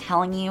I'm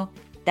telling you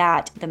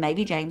that the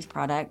Maybe James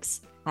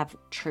products have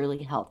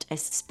truly helped,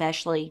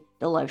 especially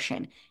the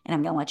lotion. And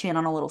I'm going to let you in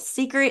on a little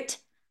secret.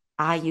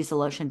 I use the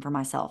lotion for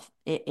myself.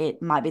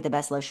 It might be the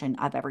best lotion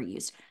I've ever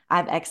used. I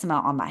have eczema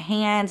on my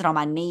hands and on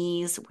my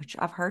knees, which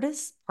I've heard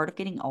is part of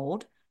getting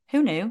old.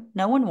 Who knew?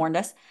 No one warned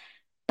us.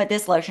 But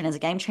this lotion is a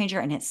game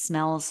changer and it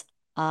smells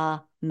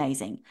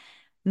amazing.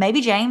 Maybe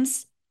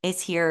James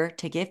is here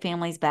to give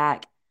families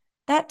back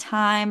that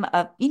time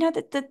of,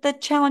 the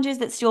challenges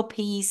that steal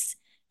peace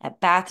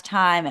at bath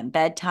time and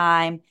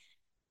bedtime.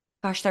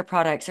 Gosh, their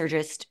products are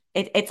just,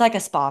 it's like a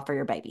spa for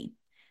your baby.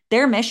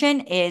 Their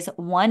mission is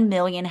 1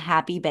 million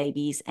happy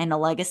babies and a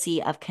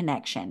legacy of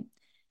connection.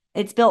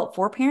 It's built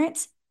for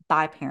parents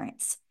by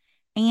parents.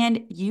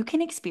 And you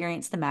can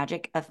experience the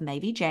magic of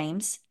Maybe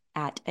James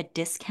at a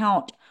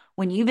discount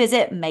when you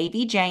visit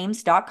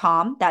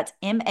mavyjames.com. That's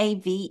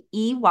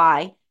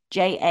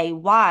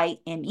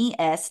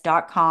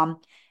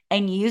MAVEYJAYMES.com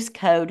and use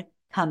code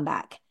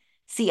COMEBACK.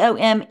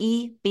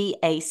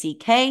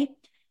 COMEBACK.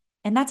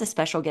 And that's a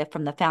special gift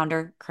from the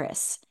founder,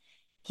 Chris.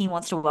 He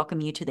wants to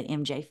welcome you to the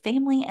MJ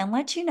family and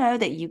let you know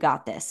that you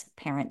got this,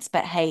 parents.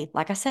 But hey,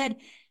 like I said,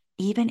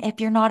 even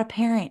if you're not a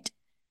parent,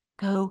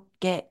 go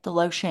get the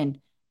lotion.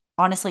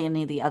 Honestly,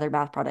 any of the other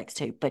bath products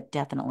too, but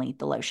definitely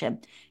the lotion.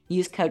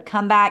 Use code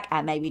comeback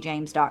at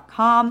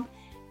mabyjames.com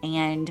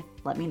and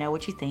let me know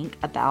what you think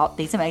about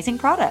these amazing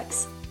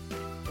products.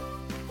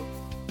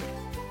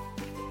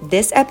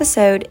 This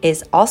episode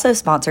is also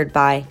sponsored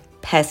by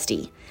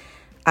Pesty.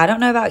 I don't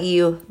know about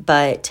you,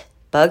 but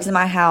bugs in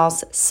my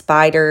house,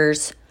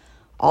 spiders,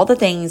 all the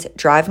things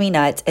drive me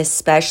nuts,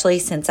 especially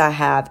since I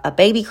have a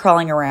baby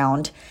crawling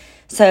around.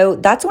 So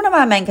that's one of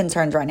my main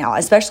concerns right now,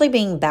 especially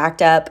being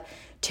backed up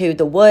to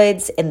the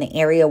woods in the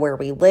area where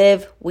we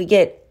live. We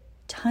get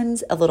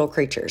tons of little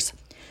creatures.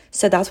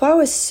 So that's why I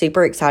was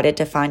super excited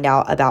to find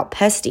out about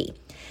Pesty.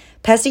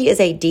 Pesty is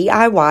a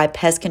DIY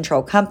pest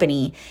control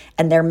company,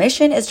 and their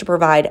mission is to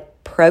provide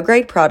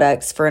pro-grade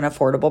products for an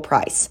affordable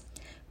price.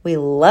 We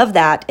love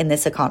that in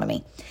this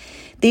economy.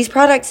 These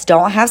products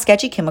don't have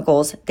sketchy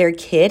chemicals, they're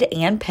kid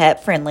and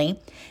pet friendly,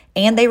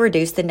 and they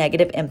reduce the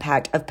negative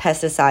impact of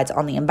pesticides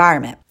on the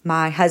environment.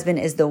 My husband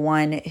is the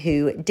one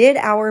who did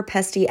our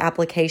Pesty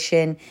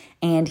application,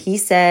 and he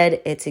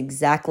said it's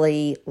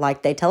exactly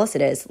like they tell us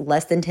it is.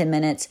 Less than 10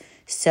 minutes,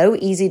 so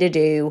easy to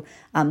do.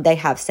 They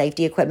have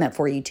safety equipment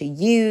for you to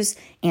use,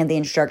 and the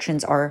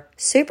instructions are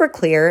super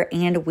clear,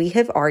 and we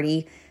have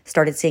already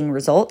started seeing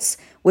results,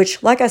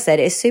 which, like I said,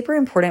 is super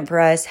important for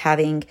us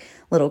having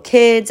little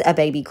kids, a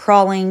baby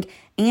crawling,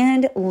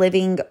 And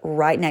living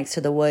right next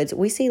to the woods,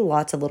 we see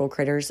lots of little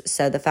critters.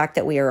 So the fact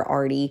that we are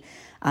already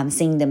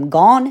seeing them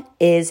gone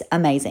is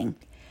amazing.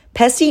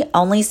 Pesty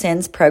only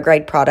sends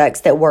pro-grade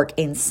products that work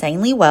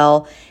insanely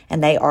well,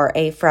 and they are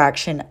a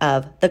fraction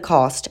of the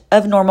cost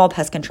of normal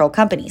pest control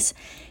companies.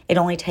 It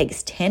only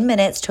takes 10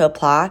 minutes to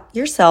apply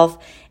yourself,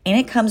 and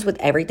it comes with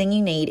everything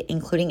you need,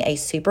 including a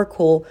super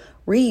cool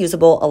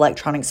reusable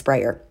electronic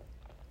sprayer.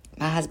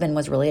 My husband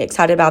was really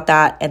excited about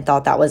that and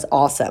thought that was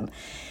awesome.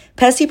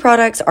 Pesty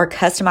products are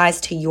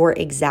customized to your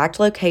exact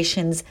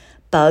locations,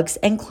 bugs,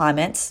 and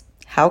climates.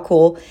 How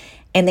cool.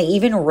 And they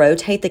even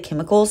rotate the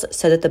chemicals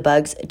so that the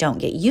bugs don't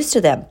get used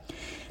to them.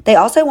 They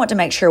also want to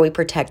make sure we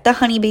protect the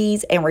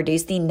honeybees and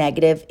reduce the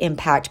negative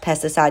impact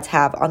pesticides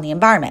have on the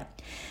environment.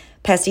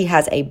 Pesty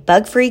has a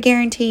bug-free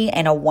guarantee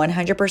and a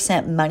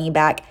 100%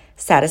 money-back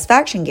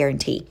satisfaction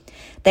guarantee.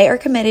 They are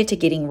committed to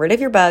getting rid of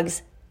your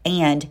bugs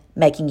and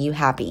making you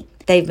happy.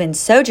 They've been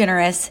so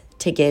generous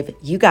to give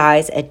you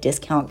guys a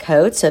discount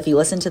code. So if you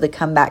listen to the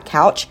Comeback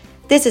Couch,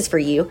 this is for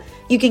you.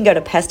 You can go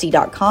to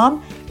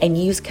pesty.com and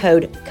use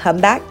code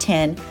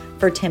COMEBACK10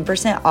 for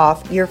 10%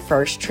 off your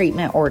first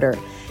treatment order.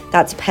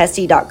 That's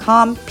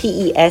pesty.com,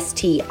 pestie.com,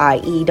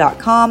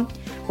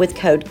 with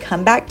code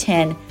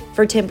COMEBACK10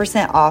 for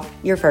 10% off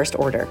your first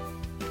order.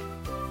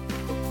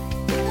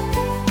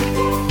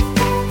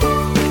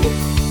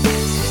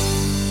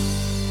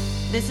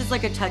 This is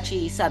like a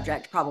touchy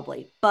subject,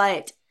 probably,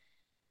 but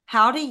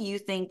how do you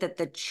think that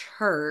the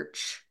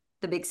church,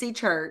 the Big C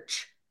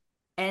church,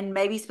 and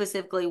maybe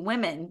specifically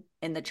women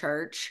in the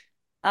church,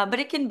 but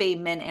it can be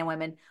men and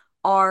women,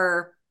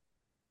 are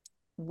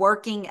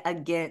working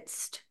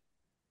against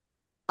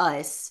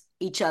us,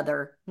 each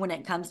other, when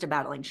it comes to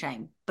battling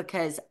shame?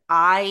 Because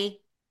I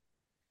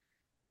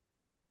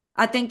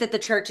think that the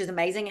church is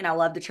amazing and I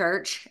love the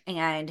church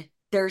and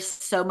there's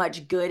so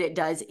much good it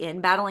does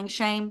in battling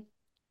shame.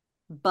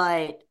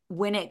 But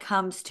when it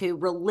comes to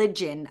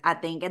religion, I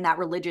think, and that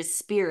religious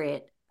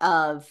spirit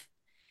of,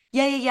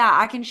 yeah,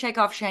 I can shake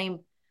off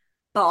shame,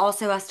 but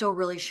also I still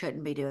really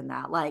shouldn't be doing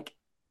that. Like,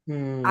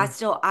 Hmm.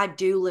 I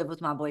do live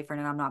with my boyfriend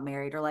and I'm not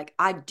married, or like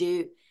I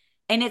do.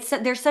 And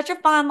there's such a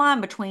fine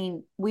line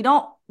between we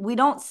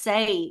don't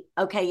say,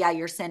 okay, yeah,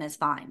 your sin is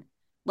fine.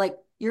 Like,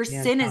 your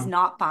Yeah. sin is No.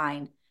 not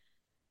fine.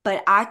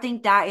 But I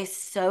think that is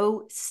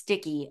so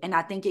sticky and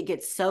I think it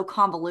gets so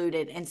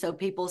convoluted. And so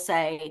people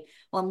say,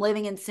 well, I'm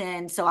living in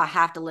sin, so I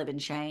have to live in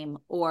shame.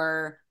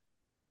 Or,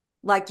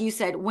 like you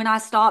said, when I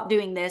stop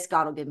doing this,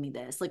 God will give me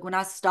this. Like, when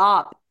I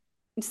stop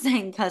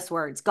saying cuss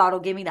words, God will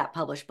give me that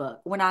published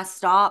book. When I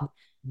stop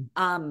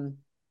um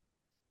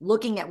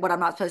looking at what I'm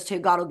not supposed to,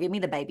 God will give me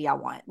the baby I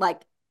want.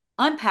 Like,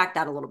 unpack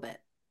that a little bit.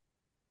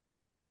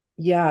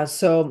 Yeah.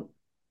 So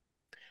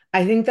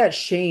I think that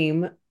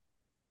shame,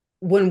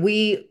 when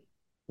we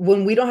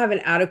don't have an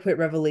adequate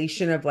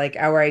revelation of like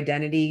our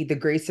identity, the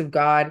grace of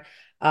God,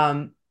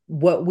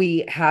 what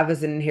we have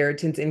as an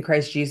inheritance in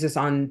Christ Jesus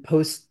on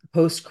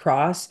post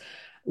cross,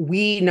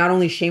 we not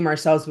only shame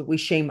ourselves, but we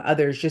shame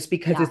others just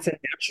because Yeah, it's a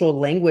natural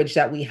language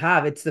that we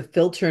have. It's the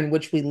filter in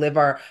which we live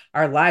our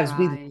lives.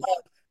 We love right.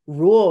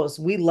 rules,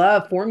 we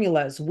love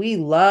formulas, we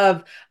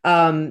love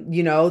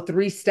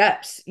three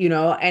steps,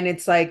 and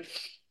it's like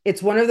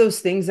it's one of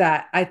those things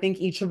that I think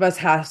each of us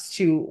has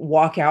to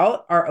walk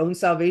out our own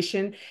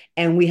salvation,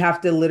 and we have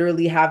to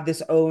literally have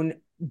this own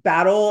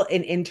battle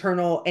and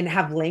internal and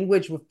have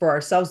language for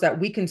ourselves that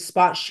we can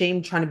spot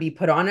shame trying to be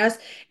put on us,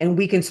 and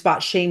we can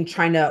spot shame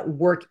trying to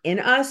work in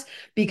us,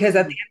 because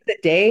at the Mm, end of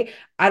the day,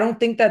 I don't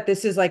think that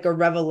this is like a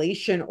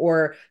revelation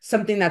or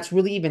something that's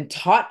really even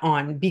taught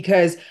on,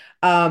 because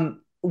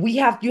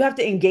you have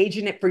to engage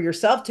in it for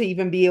yourself to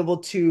even be able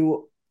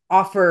to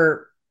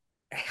offer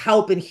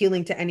help and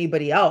healing to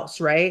anybody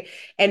else, right?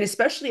 And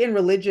especially in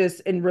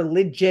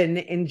religion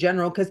in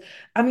general, because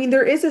I mean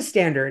there is a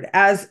standard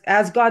as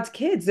God's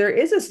kids, there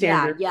is a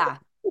yeah, standard. yeah,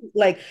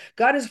 Like,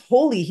 God is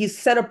holy, he's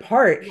set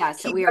apart, yeah.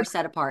 So we are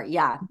set apart.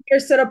 Yeah, we are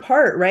set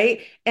apart,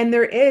 right? And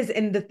there is,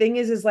 and the thing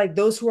is like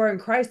those who are in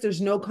Christ,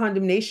 there's no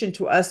condemnation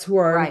to us who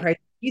are in right. Christ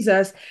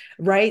Jesus,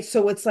 right?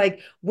 So it's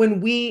like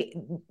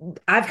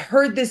I've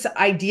heard this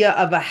idea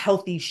of a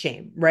healthy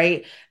shame,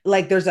 right?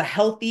 Like there's a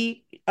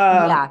healthy,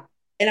 Yeah,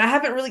 and I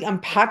haven't really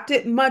unpacked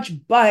it much,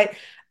 but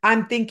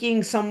I'm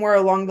thinking somewhere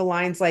along the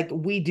lines like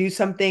we do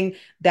something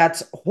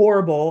that's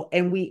horrible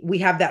and we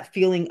have that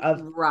feeling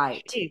of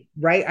right. shame,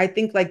 right? I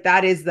think like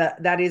that is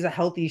a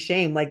healthy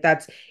shame, like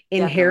that's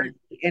inherent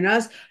Definitely. in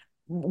us.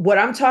 What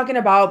I'm talking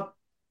about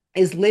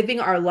is living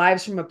our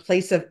lives from a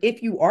place of,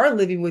 if you are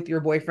living with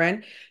your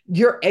boyfriend,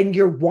 you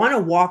want to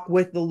walk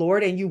with the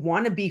Lord and you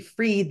want to be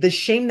free, the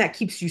shame that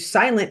keeps you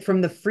silent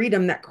from the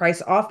freedom that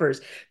Christ offers.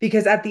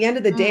 Because at the end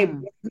of the day,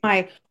 Mm,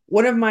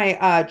 one of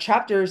my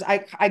chapters,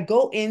 I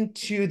go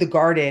into the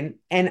garden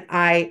and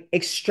I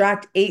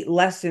extract 8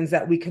 lessons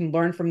that we can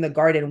learn from the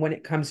garden when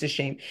it comes to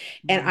shame.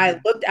 And I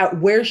mm, looked at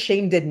where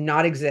shame did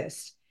not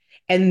exist.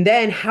 And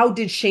then how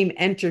did shame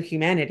enter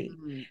humanity?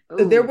 mm.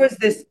 So there Ooh, was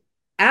this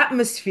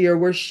atmosphere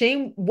where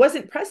shame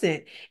wasn't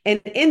present.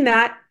 And in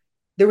that,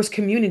 there was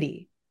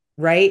community,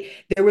 right?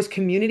 There was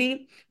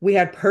community, we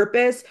had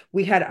purpose,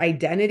 we had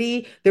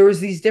identity. There was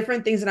these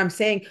different things that I'm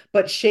saying,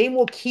 but shame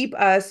will keep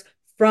us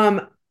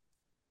from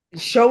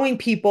showing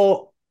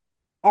people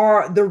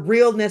the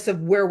realness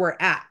of where we're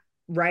at,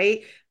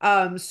 right?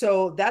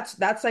 So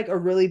that's like a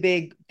really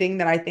big thing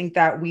that I think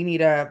that we need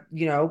to,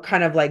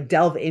 kind of like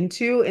delve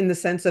into, in the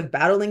sense of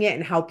battling it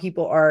and how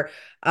people are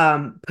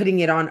putting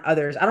it on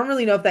others. I don't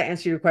really know if that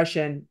answered your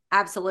question.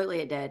 Absolutely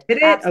it did. Did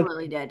it?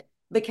 Absolutely Okay. did.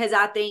 Because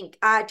I think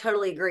I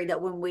totally agree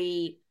that when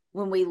we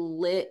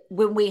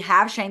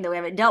have shame that we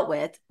haven't dealt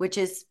with, which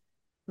is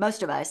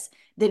most of us,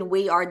 then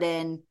we are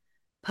then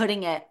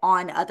putting it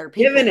on other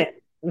Given people.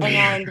 it. We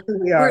And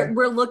really we're are.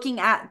 we're looking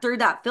at through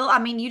that film. I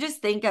mean, you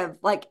just think of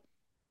like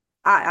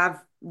I've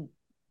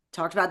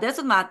talked about this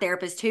with my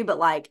therapist too, but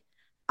like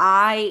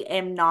I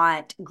am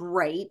not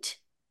great,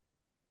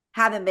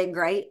 haven't been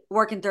great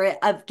working through it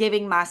of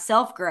giving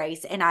myself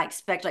grace, and I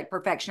expect like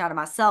perfection out of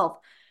myself.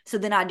 So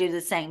then I do the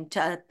same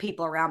to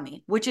people around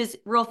me, which is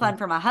real fun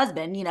for my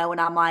husband, and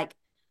I'm like,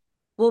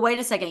 well, wait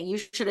a second, you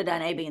should have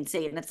done A, B, and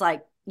C. And it's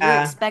like, you're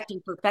Yeah,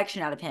 expecting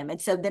perfection out of him.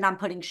 And so then I'm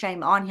putting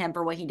shame on him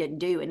for what he didn't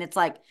do. And it's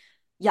like,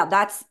 yeah,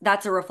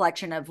 that's a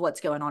reflection of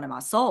what's going on in my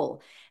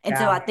soul. And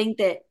so yeah, I think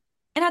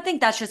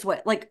that's just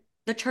what, like,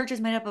 the church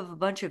is made up of a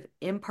bunch of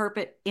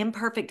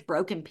imperfect,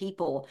 broken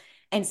people.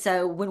 And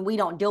so when we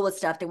don't deal with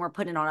stuff, then we're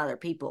putting on other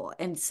people.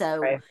 And so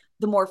right,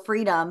 the more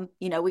freedom,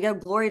 we go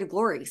glory to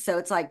glory. So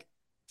it's like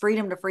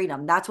freedom to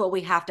freedom. That's what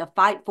we have to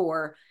fight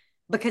for,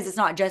 because it's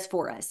not just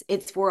for us,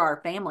 it's for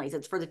our families,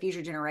 it's for the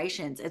future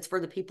generations, it's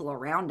for the people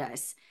around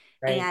us.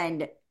 right.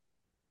 And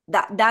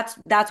that's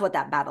what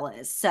that battle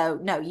is. So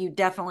no, you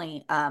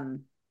definitely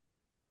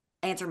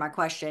answered my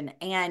question.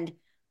 And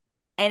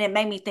it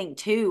made me think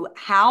too,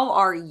 how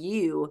are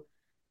you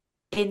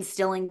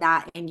instilling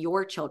that in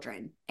your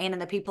children and in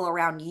the people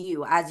around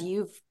you, as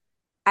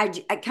I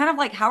kind of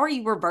like, how are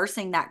you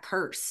reversing that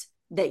curse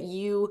that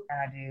Yeah,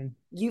 dude.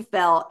 you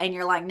felt, and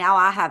you're like, now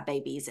I have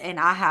babies and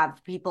I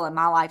have people in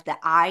my life that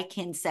I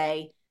can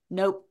say,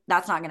 nope,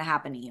 that's not going to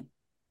happen to you.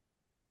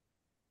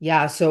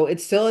 Yeah, so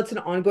it's an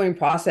ongoing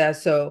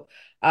process. So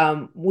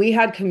we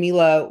had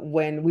Camila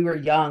when we were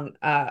young.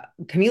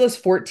 Camila's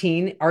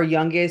 14, our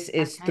youngest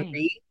is Okay.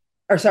 3.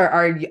 Or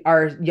sorry,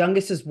 our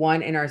youngest is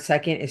 1 and our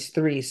second is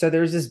 3. So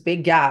there's this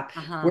big gap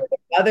Uh-huh. where the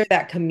mother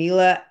that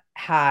Camila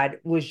had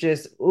was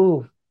just,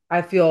 ooh,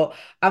 I feel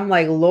I'm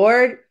like,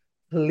 Lord,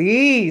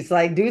 please,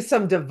 like do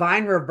some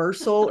divine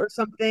reversal or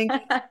something.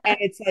 And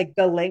it's like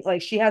the link,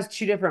 like she has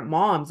 2 different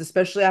moms,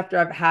 especially after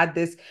I've had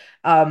this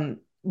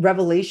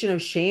revelation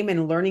of shame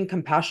and learning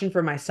compassion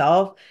for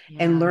myself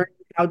and Yeah. learning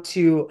how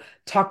to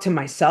talk to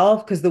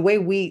myself, because the way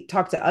we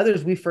talk to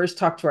others, we first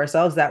talk to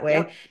ourselves that way.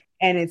 Yep.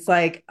 And it's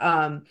like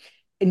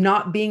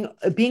not being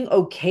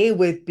okay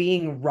with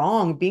being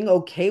wrong, being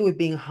okay with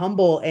being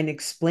humble and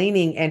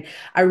explaining. And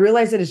I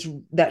realize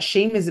that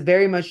shame is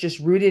very much just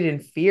rooted in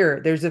fear.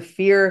 There's a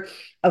fear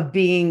of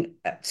being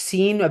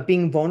seen, of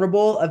being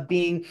vulnerable, of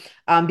being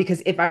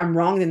because if I'm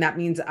wrong, then that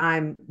means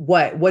I'm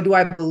what do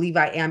I believe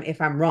I am if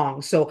I'm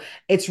wrong? So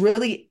it's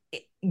really,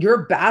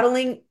 you're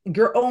battling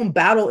your own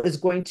battle is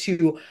going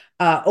to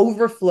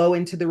overflow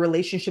into the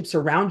relationships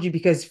around you,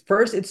 because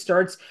first it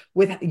starts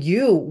with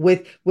you,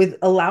 with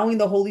allowing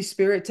the Holy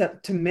Spirit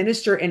to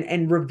minister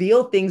and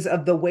reveal things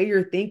of the way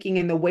you're thinking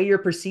and the way you're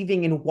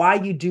perceiving and why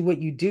you do what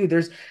you do.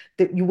 There's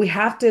that we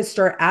have to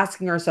start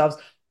asking ourselves,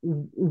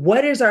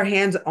 what is our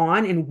hands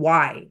on and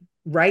why,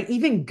 right?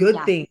 Even good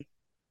Yeah. things,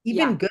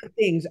 Yeah. even good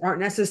things aren't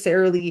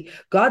necessarily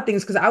God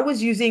things, because I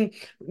was using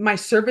my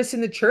service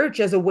in the church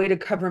as a way to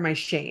cover my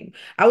shame.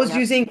 I was Yep.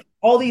 using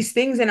all these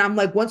things, and I'm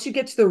like, once you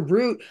get to the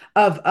root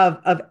of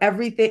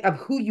everything, of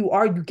who you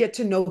are, you get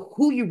to know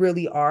who you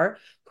really are,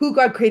 who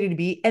God created to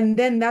be, and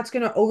then that's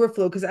going to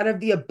overflow, because out of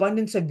the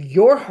abundance of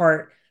your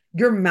heart,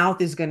 your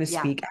mouth is going to Yeah.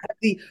 speak. Out of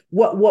the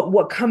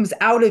what comes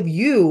out of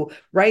you,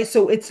 right?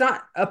 So it's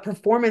not a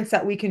performance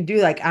that we can do,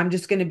 like I'm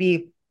just going to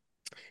be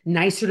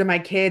nicer to my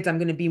kids, I'm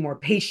going to be more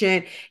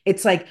patient.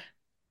 It's like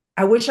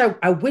I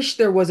wish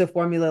there was a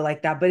formula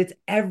like that, but it's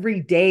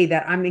every day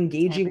that I'm It's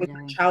engaging every with my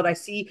day. child. I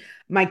see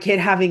my kid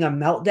having a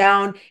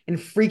meltdown and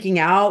freaking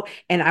out,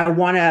 and I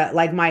want to,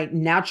 like, my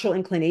natural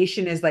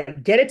inclination is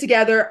like, get it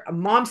together.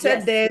 Mom said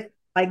Yes. this,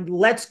 like,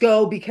 let's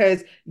go,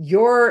 because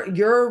your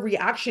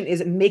reaction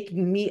is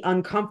making me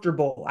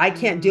uncomfortable. I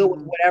can't deal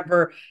with Mm,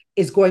 whatever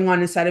is going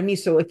on inside of me.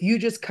 So if you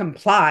just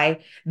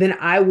comply, then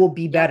I will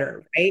be yep.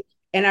 better, right?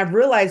 And I've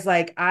realized,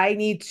 like, I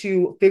need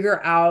to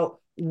figure out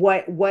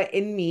what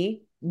in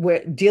me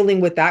dealing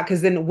with that,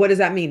 because then what does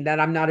that mean? That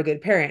I'm not a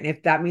good parent.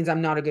 If that means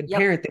I'm not a good Yep.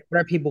 parent, then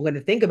what are people going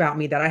to think about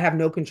me? That I have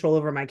no control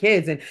over my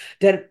kids, and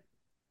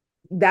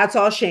that's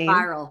all shame,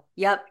 Spiral.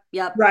 Yep.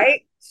 Yep.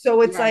 right?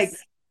 So it's like,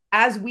 Yes.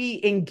 as we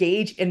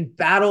engage and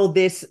battle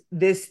this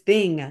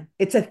thing,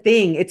 it's a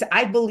thing.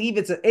 I believe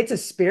it's a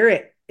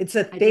spirit. It's a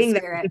It's a thing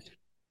that spirit. just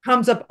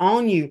comes up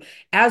on you.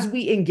 As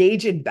we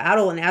engage in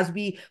battle and as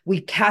we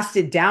cast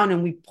it down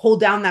and we pull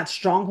down that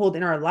stronghold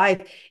in our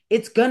life,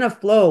 it's gonna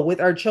flow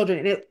with our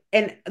children.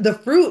 And the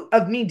fruit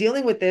of me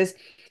dealing with this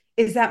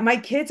is that my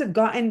kids have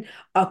gotten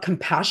a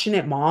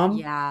compassionate mom.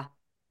 Yeah.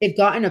 They've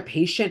gotten a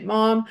patient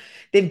mom.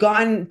 They've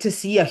gotten to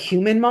see a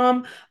human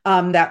mom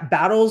that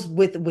battles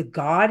with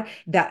God.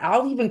 That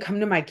I'll even come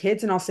to my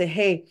kids and I'll say,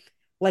 "Hey,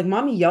 like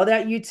mommy yelled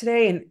at you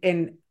today,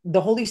 and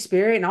the Holy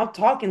Spirit." And I'll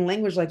talk in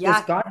language like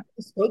this. Yeah. God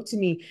spoke to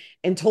me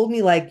and told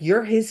me like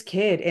you're His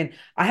kid, and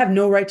I have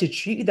no right to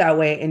treat you that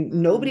way. And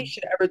nobody Mm,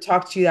 should ever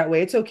talk to you that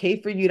way. It's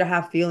okay for you to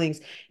have feelings.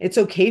 It's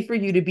okay for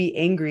you to be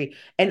angry.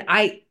 And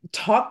I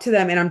talk to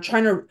them, and I'm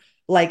trying to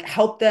like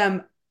help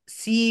them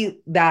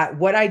see that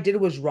what I did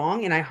was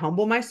wrong and I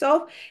humble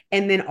myself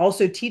and then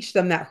also teach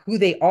them that who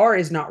they are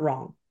is not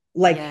wrong.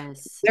 Like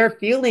yes. their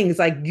feelings,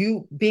 like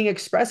you being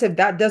expressive,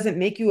 that doesn't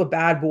make you a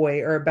bad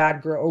boy or a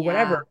bad girl or Yeah.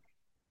 whatever.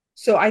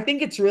 So I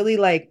think it's really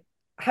like,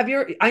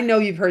 I know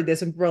you've heard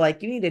this and people are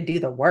like, you need to do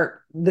the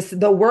work.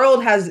 The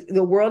world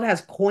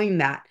has coined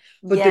that,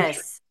 but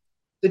Yes.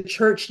 the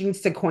church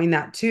needs to coin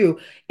that too,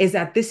 is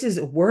that this is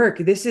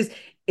work.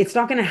 It's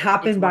not going to It's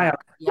happen by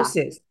work. Yeah.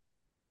 osmosis.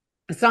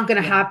 It's not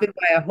going to Yeah. happen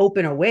by a hope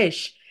and a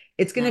wish.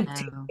 It's going to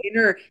take No.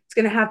 it's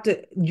going to have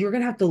to, you're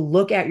going to have to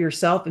look at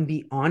yourself and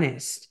be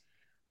honest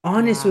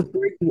Yeah. with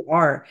where you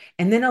are,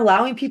 and then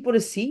allowing people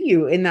to see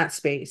you in that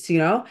space,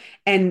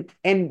 and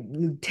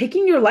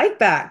taking your life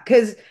back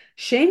because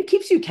shame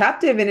keeps you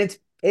captive and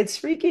it's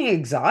freaking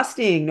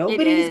exhausting. It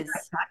Nobody's got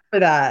is. time for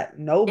that.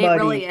 It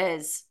really Nobody.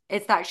 is.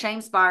 It's that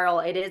shame spiral.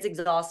 It is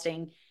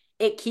exhausting.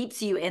 It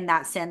keeps you in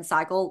that sin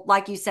cycle.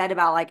 Like you said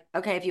about like,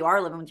 okay, if you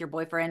are living with your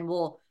boyfriend,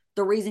 well,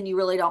 the reason you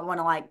really don't want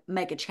to like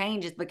make a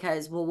change is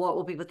because, well, what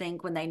will people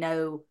think when they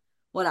know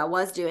what I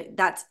was doing?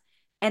 That's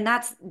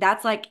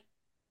like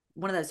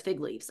one of those fig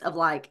leaves of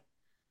like,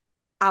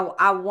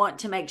 I want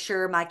to make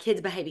sure my kid's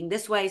behaving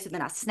this way. So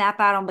then I snap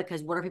at them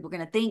because what are people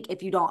going to think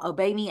if you don't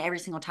obey me every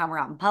single time we're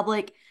out in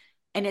public?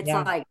 And it's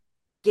Yeah. like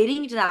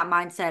getting to that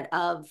mindset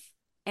of,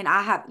 and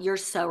you're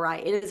so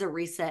right. It is a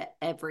reset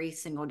every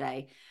single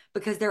day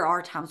because there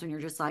are times when you're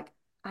just like,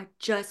 I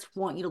just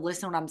want you to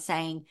listen to what I'm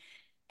saying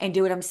and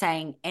do what I'm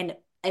saying and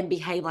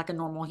behave like a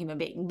normal human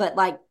being. But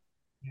like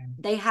Yeah.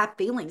 they have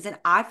feelings and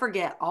I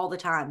forget all the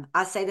time.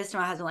 I say this to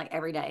my husband like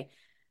every day.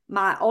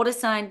 My oldest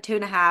son,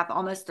 2.5,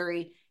 almost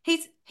 3,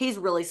 he's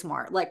really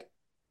smart. Like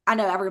I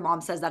know every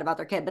mom says that about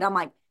their kid, but I'm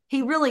like,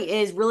 he really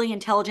is really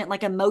intelligent,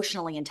 like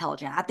emotionally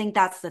intelligent. I think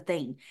that's the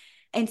thing.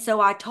 And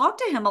so I talk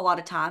to him a lot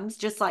of times,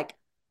 just like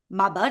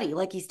my buddy,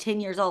 like he's 10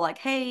 years old, like,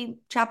 hey,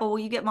 Chapel, will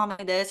you get mommy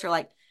this? Or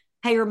like,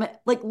 hey,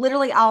 like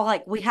literally I'll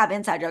like we have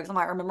inside jokes. I'm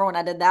like, remember when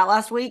I did that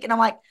last week? And I'm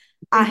like,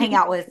 I hang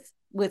out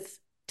with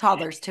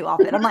toddlers too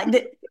often. I'm like,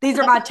 these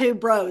are my two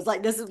bros.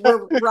 Like this is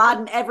we're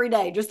riding every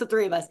day, just the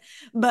three of us.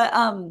 But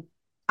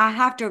I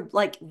have to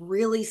like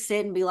really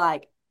sit and be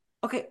like,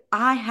 okay,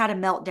 I had a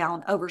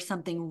meltdown over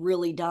something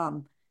really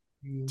dumb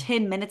Mm,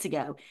 10 minutes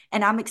ago.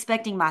 And I'm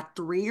expecting my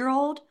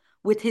 3-year-old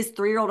with his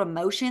 3-year-old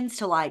emotions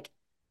to like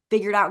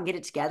figure it out and get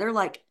it together.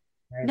 Like,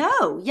 right.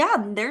 no, yeah,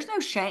 there's no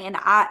shame. And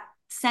I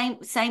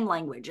same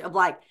language of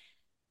like,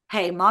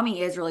 hey,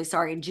 mommy is really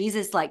sorry. And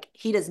Jesus, like,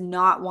 he does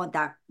not want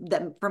that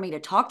for me to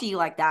talk to you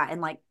like that.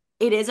 And like,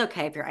 it is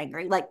okay if you're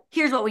angry. Like,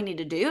 here's what we need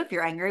to do. If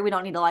you're angry, we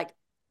don't need to like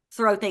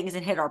throw things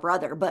and hit our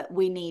brother, but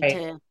we need Right.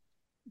 to,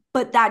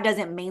 but that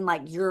doesn't mean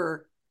like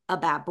you're a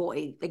bad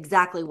boy.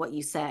 Exactly what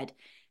you said.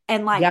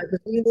 And like, Yeah,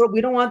 because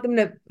we don't want them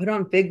to put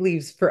on fig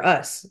leaves for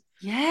us.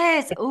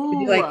 yes, To be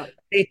ooh, like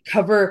they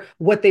cover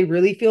what they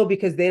really feel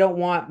because they don't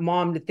want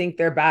mom to think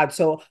they're bad.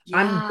 So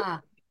I'm yeah.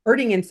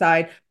 hurting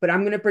inside, but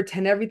I'm gonna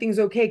pretend everything's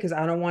okay because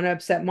I don't want to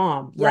upset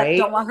mom, Yep. right?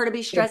 Don't want her to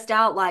be stressed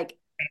out. Like,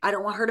 I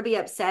don't want her to be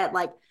upset.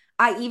 Like,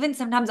 I even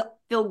sometimes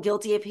feel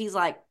guilty if he's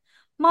like,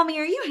 Mommy,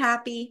 are you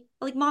happy?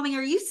 Like, Mommy,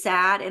 are you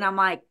sad? And I'm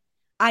like,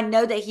 I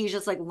know that he's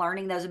just like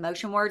learning those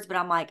emotion words, but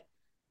I'm like,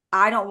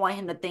 I don't want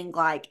him to think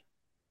like,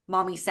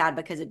 Mommy's sad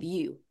because of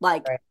you.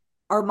 Like, Right.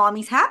 or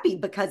Mommy's happy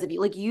because of you.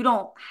 Like, you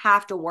don't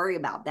have to worry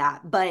about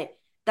that. But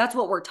that's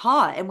what we're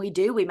taught. And we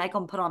do. We make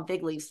them put on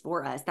fig leaves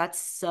for us. That's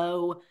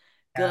so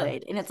Yeah.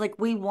 good. And it's like,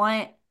 we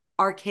want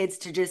our kids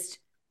to just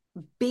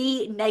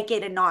be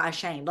naked and not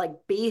ashamed. Like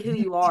be who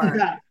you are.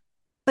 Yeah.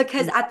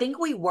 Because I think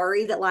we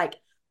worry that like,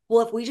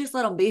 well, if we just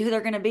let them be who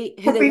they're going to be,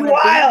 who It'll they be want to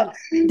wild.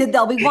 be, then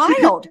they'll be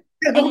wild.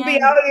 It'll be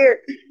And out here.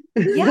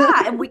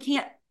 yeah, and we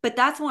can't. But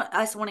that's what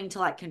us wanting to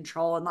like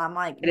control. And I'm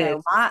like, It no,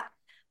 is.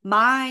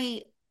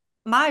 my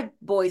my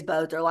boys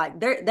both are like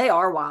they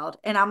are wild.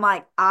 And I'm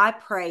like, I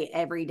pray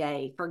every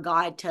day for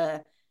God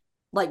to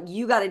like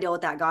you got to deal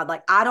with that, God.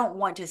 Like I don't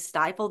want to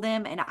stifle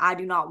them and I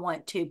do not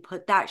want to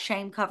put that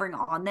shame covering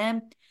on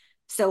them.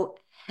 So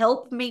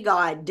help me,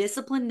 God,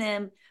 discipline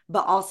them,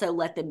 but also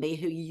let them be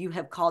who you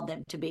have called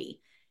them to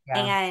be.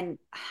 Yeah,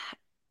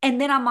 And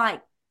then I'm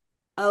like,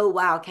 oh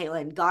wow,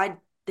 Caitlin, God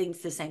thinks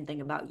the same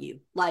thing about you.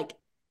 Like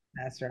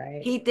that's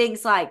right. he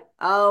thinks like,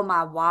 oh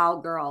my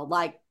wild girl,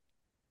 like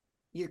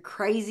you're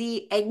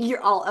crazy and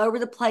you're all over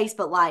the place,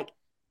 but like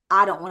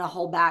I don't want to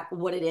hold back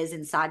what it is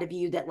inside of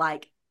you that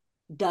like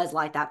does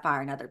light that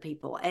fire in other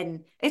people.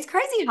 And it's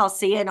crazy how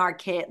seeing our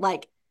kid,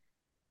 like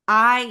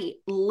I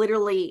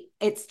literally,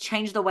 it's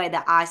changed the way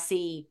that I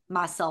see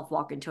myself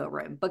walk into a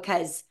room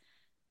because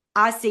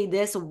I see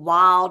this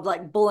wild,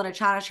 like bull in a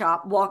china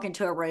shop walk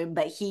into a room,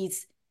 but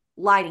he's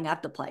lighting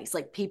up the place.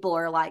 Like people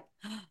are like,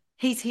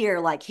 he's here,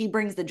 like he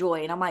brings the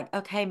joy. And I'm like,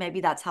 okay,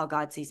 maybe that's how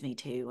God sees me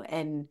too.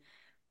 And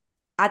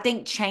I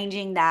think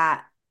changing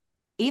that,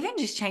 even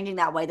just changing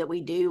that way that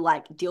we do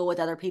like deal with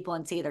other people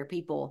and see other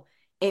people,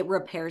 it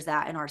repairs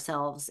that in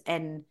ourselves.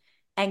 And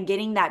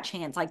getting that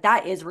chance, like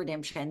that is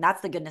redemption.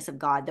 That's the goodness of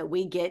God, that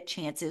we get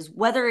chances,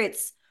 whether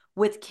it's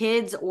with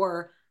kids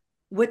or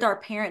with our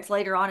parents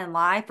later on in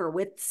life or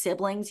with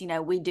siblings,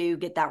 we do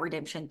get that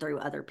redemption through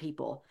other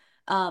people.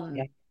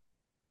 Yeah. um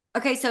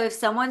okay, so if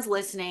someone's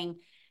listening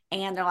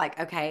and they're like,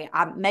 okay,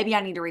 maybe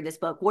I need to read this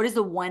book, what is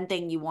the one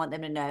thing you want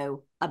them to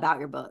know about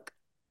your book?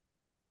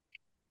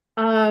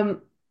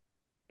 Um,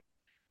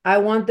 I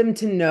want them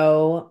to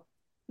know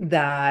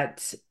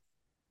that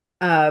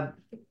uh,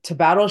 to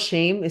battle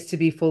shame is to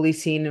be fully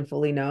seen and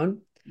fully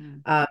known.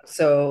 Mm,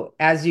 So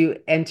as you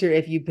enter,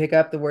 if you pick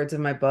up the words of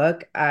my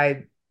book,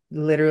 I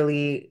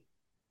literally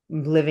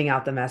living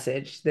out the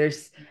message.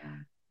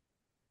 yeah.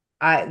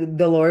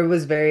 The Lord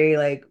was very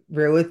like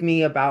real with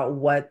me about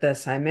what the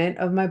assignment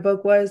of my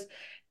book was.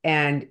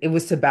 And it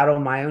was to battle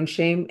my own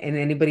shame and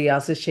anybody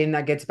else's shame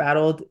that gets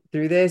battled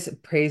through this.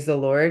 Praise the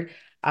Lord.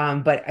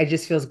 But it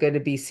just feels good to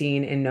be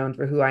seen and known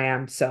for who I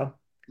am. So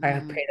I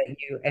Mm. pray that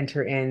you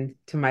enter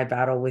into my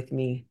battle with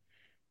me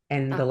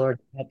and the Oh, Lord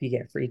will help you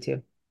get free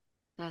too.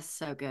 that's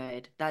so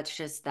good. That's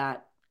just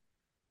that,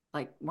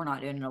 like, we're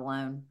not doing it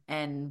alone.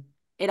 And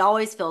it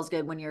always feels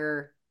good when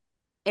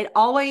it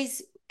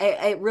always,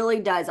 it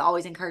really does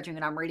always encourage me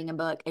when I'm reading a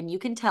book. And you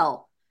can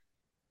tell,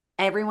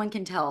 everyone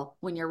can tell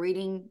when you're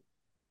reading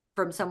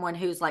from someone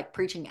who's like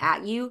preaching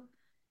at you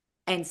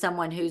and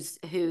someone who's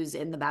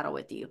in the battle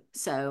with you.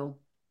 So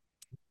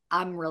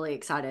I'm really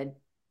excited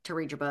to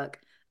read your book.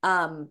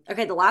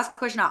 Okay, the last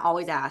question I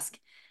always ask.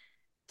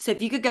 So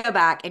if you could go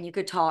back and you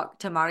could talk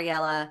to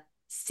Mariela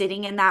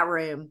sitting in that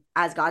room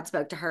as God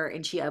spoke to her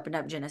and she opened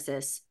up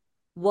Genesis,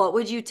 what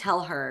would you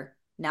tell her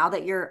now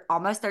that you're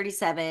almost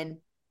 37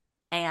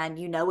 and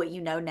you know what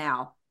you know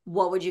now?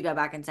 What would you go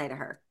back and say to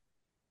her?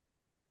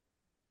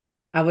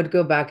 I would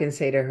go back and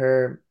say to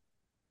her,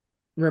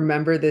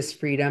 remember this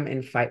freedom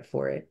and fight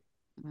for it.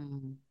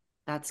 Mm,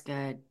 that's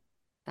good.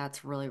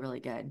 That's really, really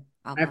good.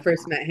 I When I love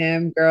first that. met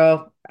him,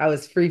 girl, I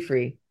was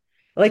free,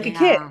 like a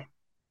kid, Yeah,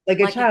 like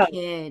a like a child.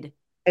 kid.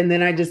 And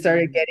then I just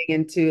started Amen. getting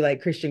into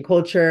like Christian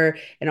culture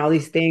and all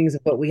these things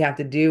of what we have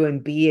to do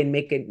and be and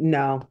make it.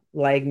 No,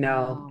 like,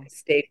 no, No.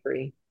 stay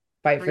free,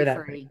 fight for Free, that.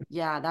 free.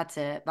 Yeah, that's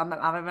it. I'm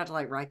about to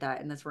like write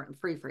that in this room.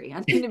 Free, free. I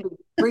need to be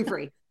free,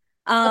 free.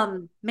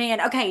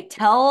 Man, okay.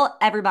 Tell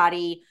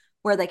everybody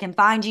where they can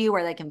find you,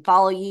 where they can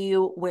follow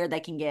you, where they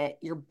can get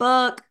your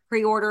book,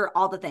 pre-order,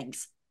 all the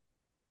things.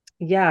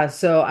 Yeah,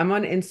 so I'm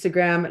on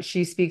Instagram,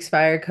 She Speaks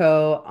Fire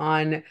Co.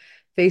 On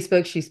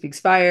Facebook, She Speaks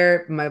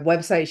Fire. My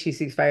website,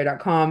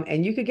 shespeaksfire.com.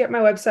 And you could get my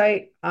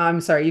website, I'm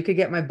sorry, you could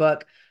get my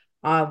book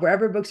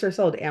wherever books are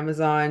sold,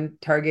 Amazon,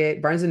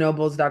 Target,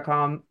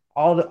 barnesandnobles.com,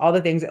 all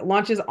the things. It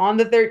launches on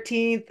the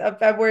 13th of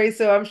February.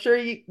 So I'm sure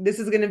this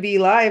is going to be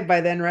live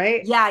by then,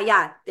 right? Yeah,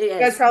 yeah, it You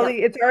guys is. Yep.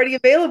 probably, it's already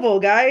available,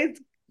 guys.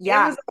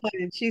 Yeah.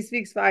 Amazon, She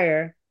Speaks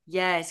Fire.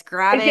 Yes.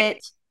 Grab And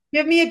it.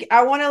 give me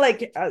I want to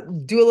like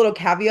do a little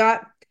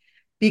caveat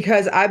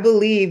because I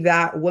believe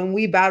that when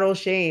we battle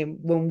shame,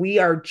 when we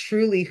are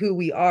truly who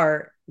we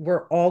are,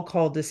 we're all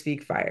called to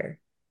speak fire.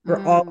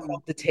 We're all Mm,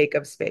 called to take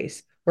up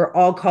space. We're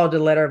all called to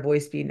let our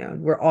voice be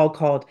known. We're all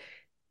called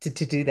to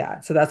do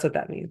that. So that's what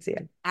that means.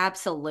 Yeah,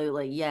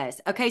 absolutely.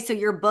 Yes. Okay. So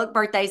your book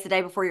birthday is the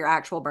day before your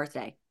actual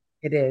birthday.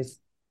 it is.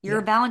 You're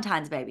a Yeah,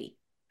 Valentine's baby.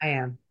 I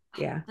am.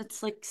 Yeah.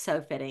 That's like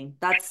so fitting.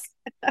 That's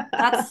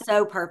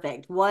so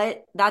perfect.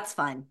 What? That's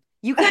fun.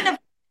 You couldn't have,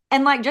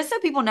 and like just so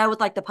people know, with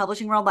like the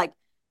publishing world, like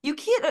you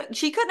can't.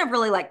 She couldn't have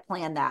really like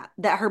planned that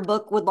her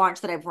book would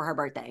launch the day before her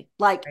birthday.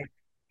 Like, Right.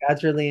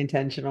 That's really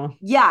intentional.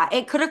 yeah,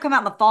 it could have come out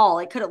in the fall.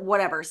 It could have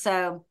whatever.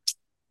 So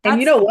And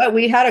you that's know what?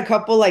 We had a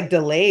couple like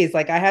delays.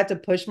 Like I had to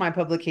push my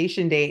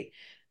publication date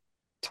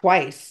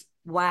twice.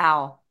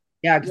 wow.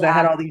 Yeah, because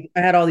Yeah. I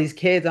had all these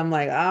kids. I'm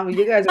like,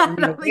 you guys are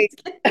gonna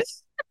wait.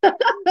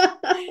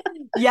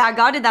 Yeah,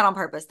 God did that on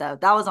purpose though.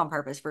 That was on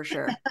purpose for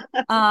sure.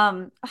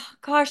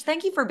 Gosh,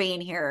 thank you for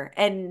being here.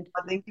 And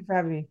Thank you for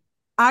having me.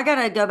 I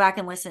gotta go back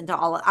and listen to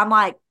all I'm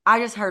like, I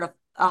just heard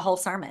a whole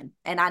sermon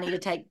and I need to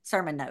take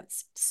sermon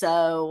notes.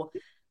 So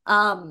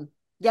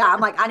yeah, I'm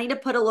like, I need to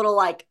put a little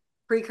like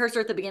precursor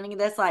at the beginning of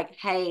this, like,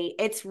 hey,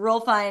 it's real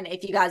fun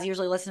if you guys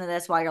usually listen to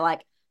this while you're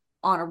like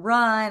on a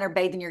run or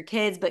bathing your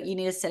kids, but you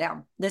need to sit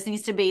down. This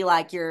needs to be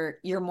like your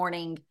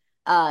morning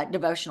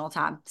devotional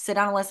time. Sit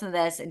down and listen to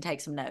this and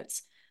take some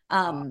notes. Oh,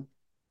 Um,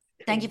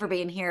 thank you thank for you.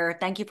 being here.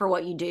 Thank you for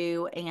what you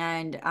do.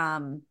 And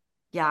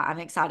yeah, I'm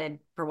excited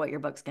for what your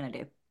book's gonna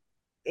do.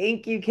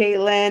 Thank you,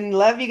 Caitlin.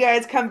 Love you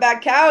guys. Come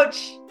back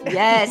couch.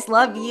 Yes,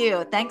 love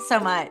you. Thanks so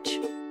much.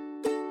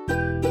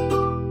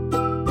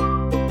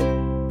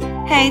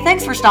 Hey,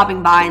 thanks for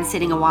stopping by and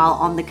sitting a while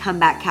on the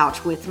comeback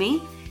couch with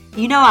me.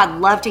 You know I'd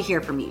love to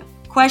hear from you.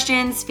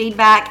 Questions,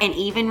 feedback, and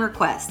even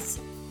requests.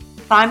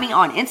 Find me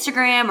on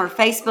Instagram or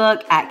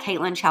Facebook at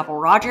Caitlin Chapel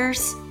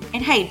Rogers.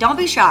 And hey, don't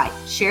be shy.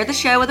 Share the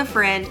show with a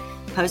friend,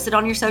 post it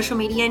on your social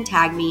media and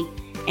tag me,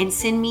 and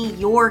send me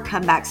your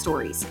comeback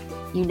stories.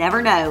 You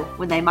never know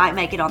when they might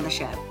make it on the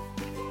show.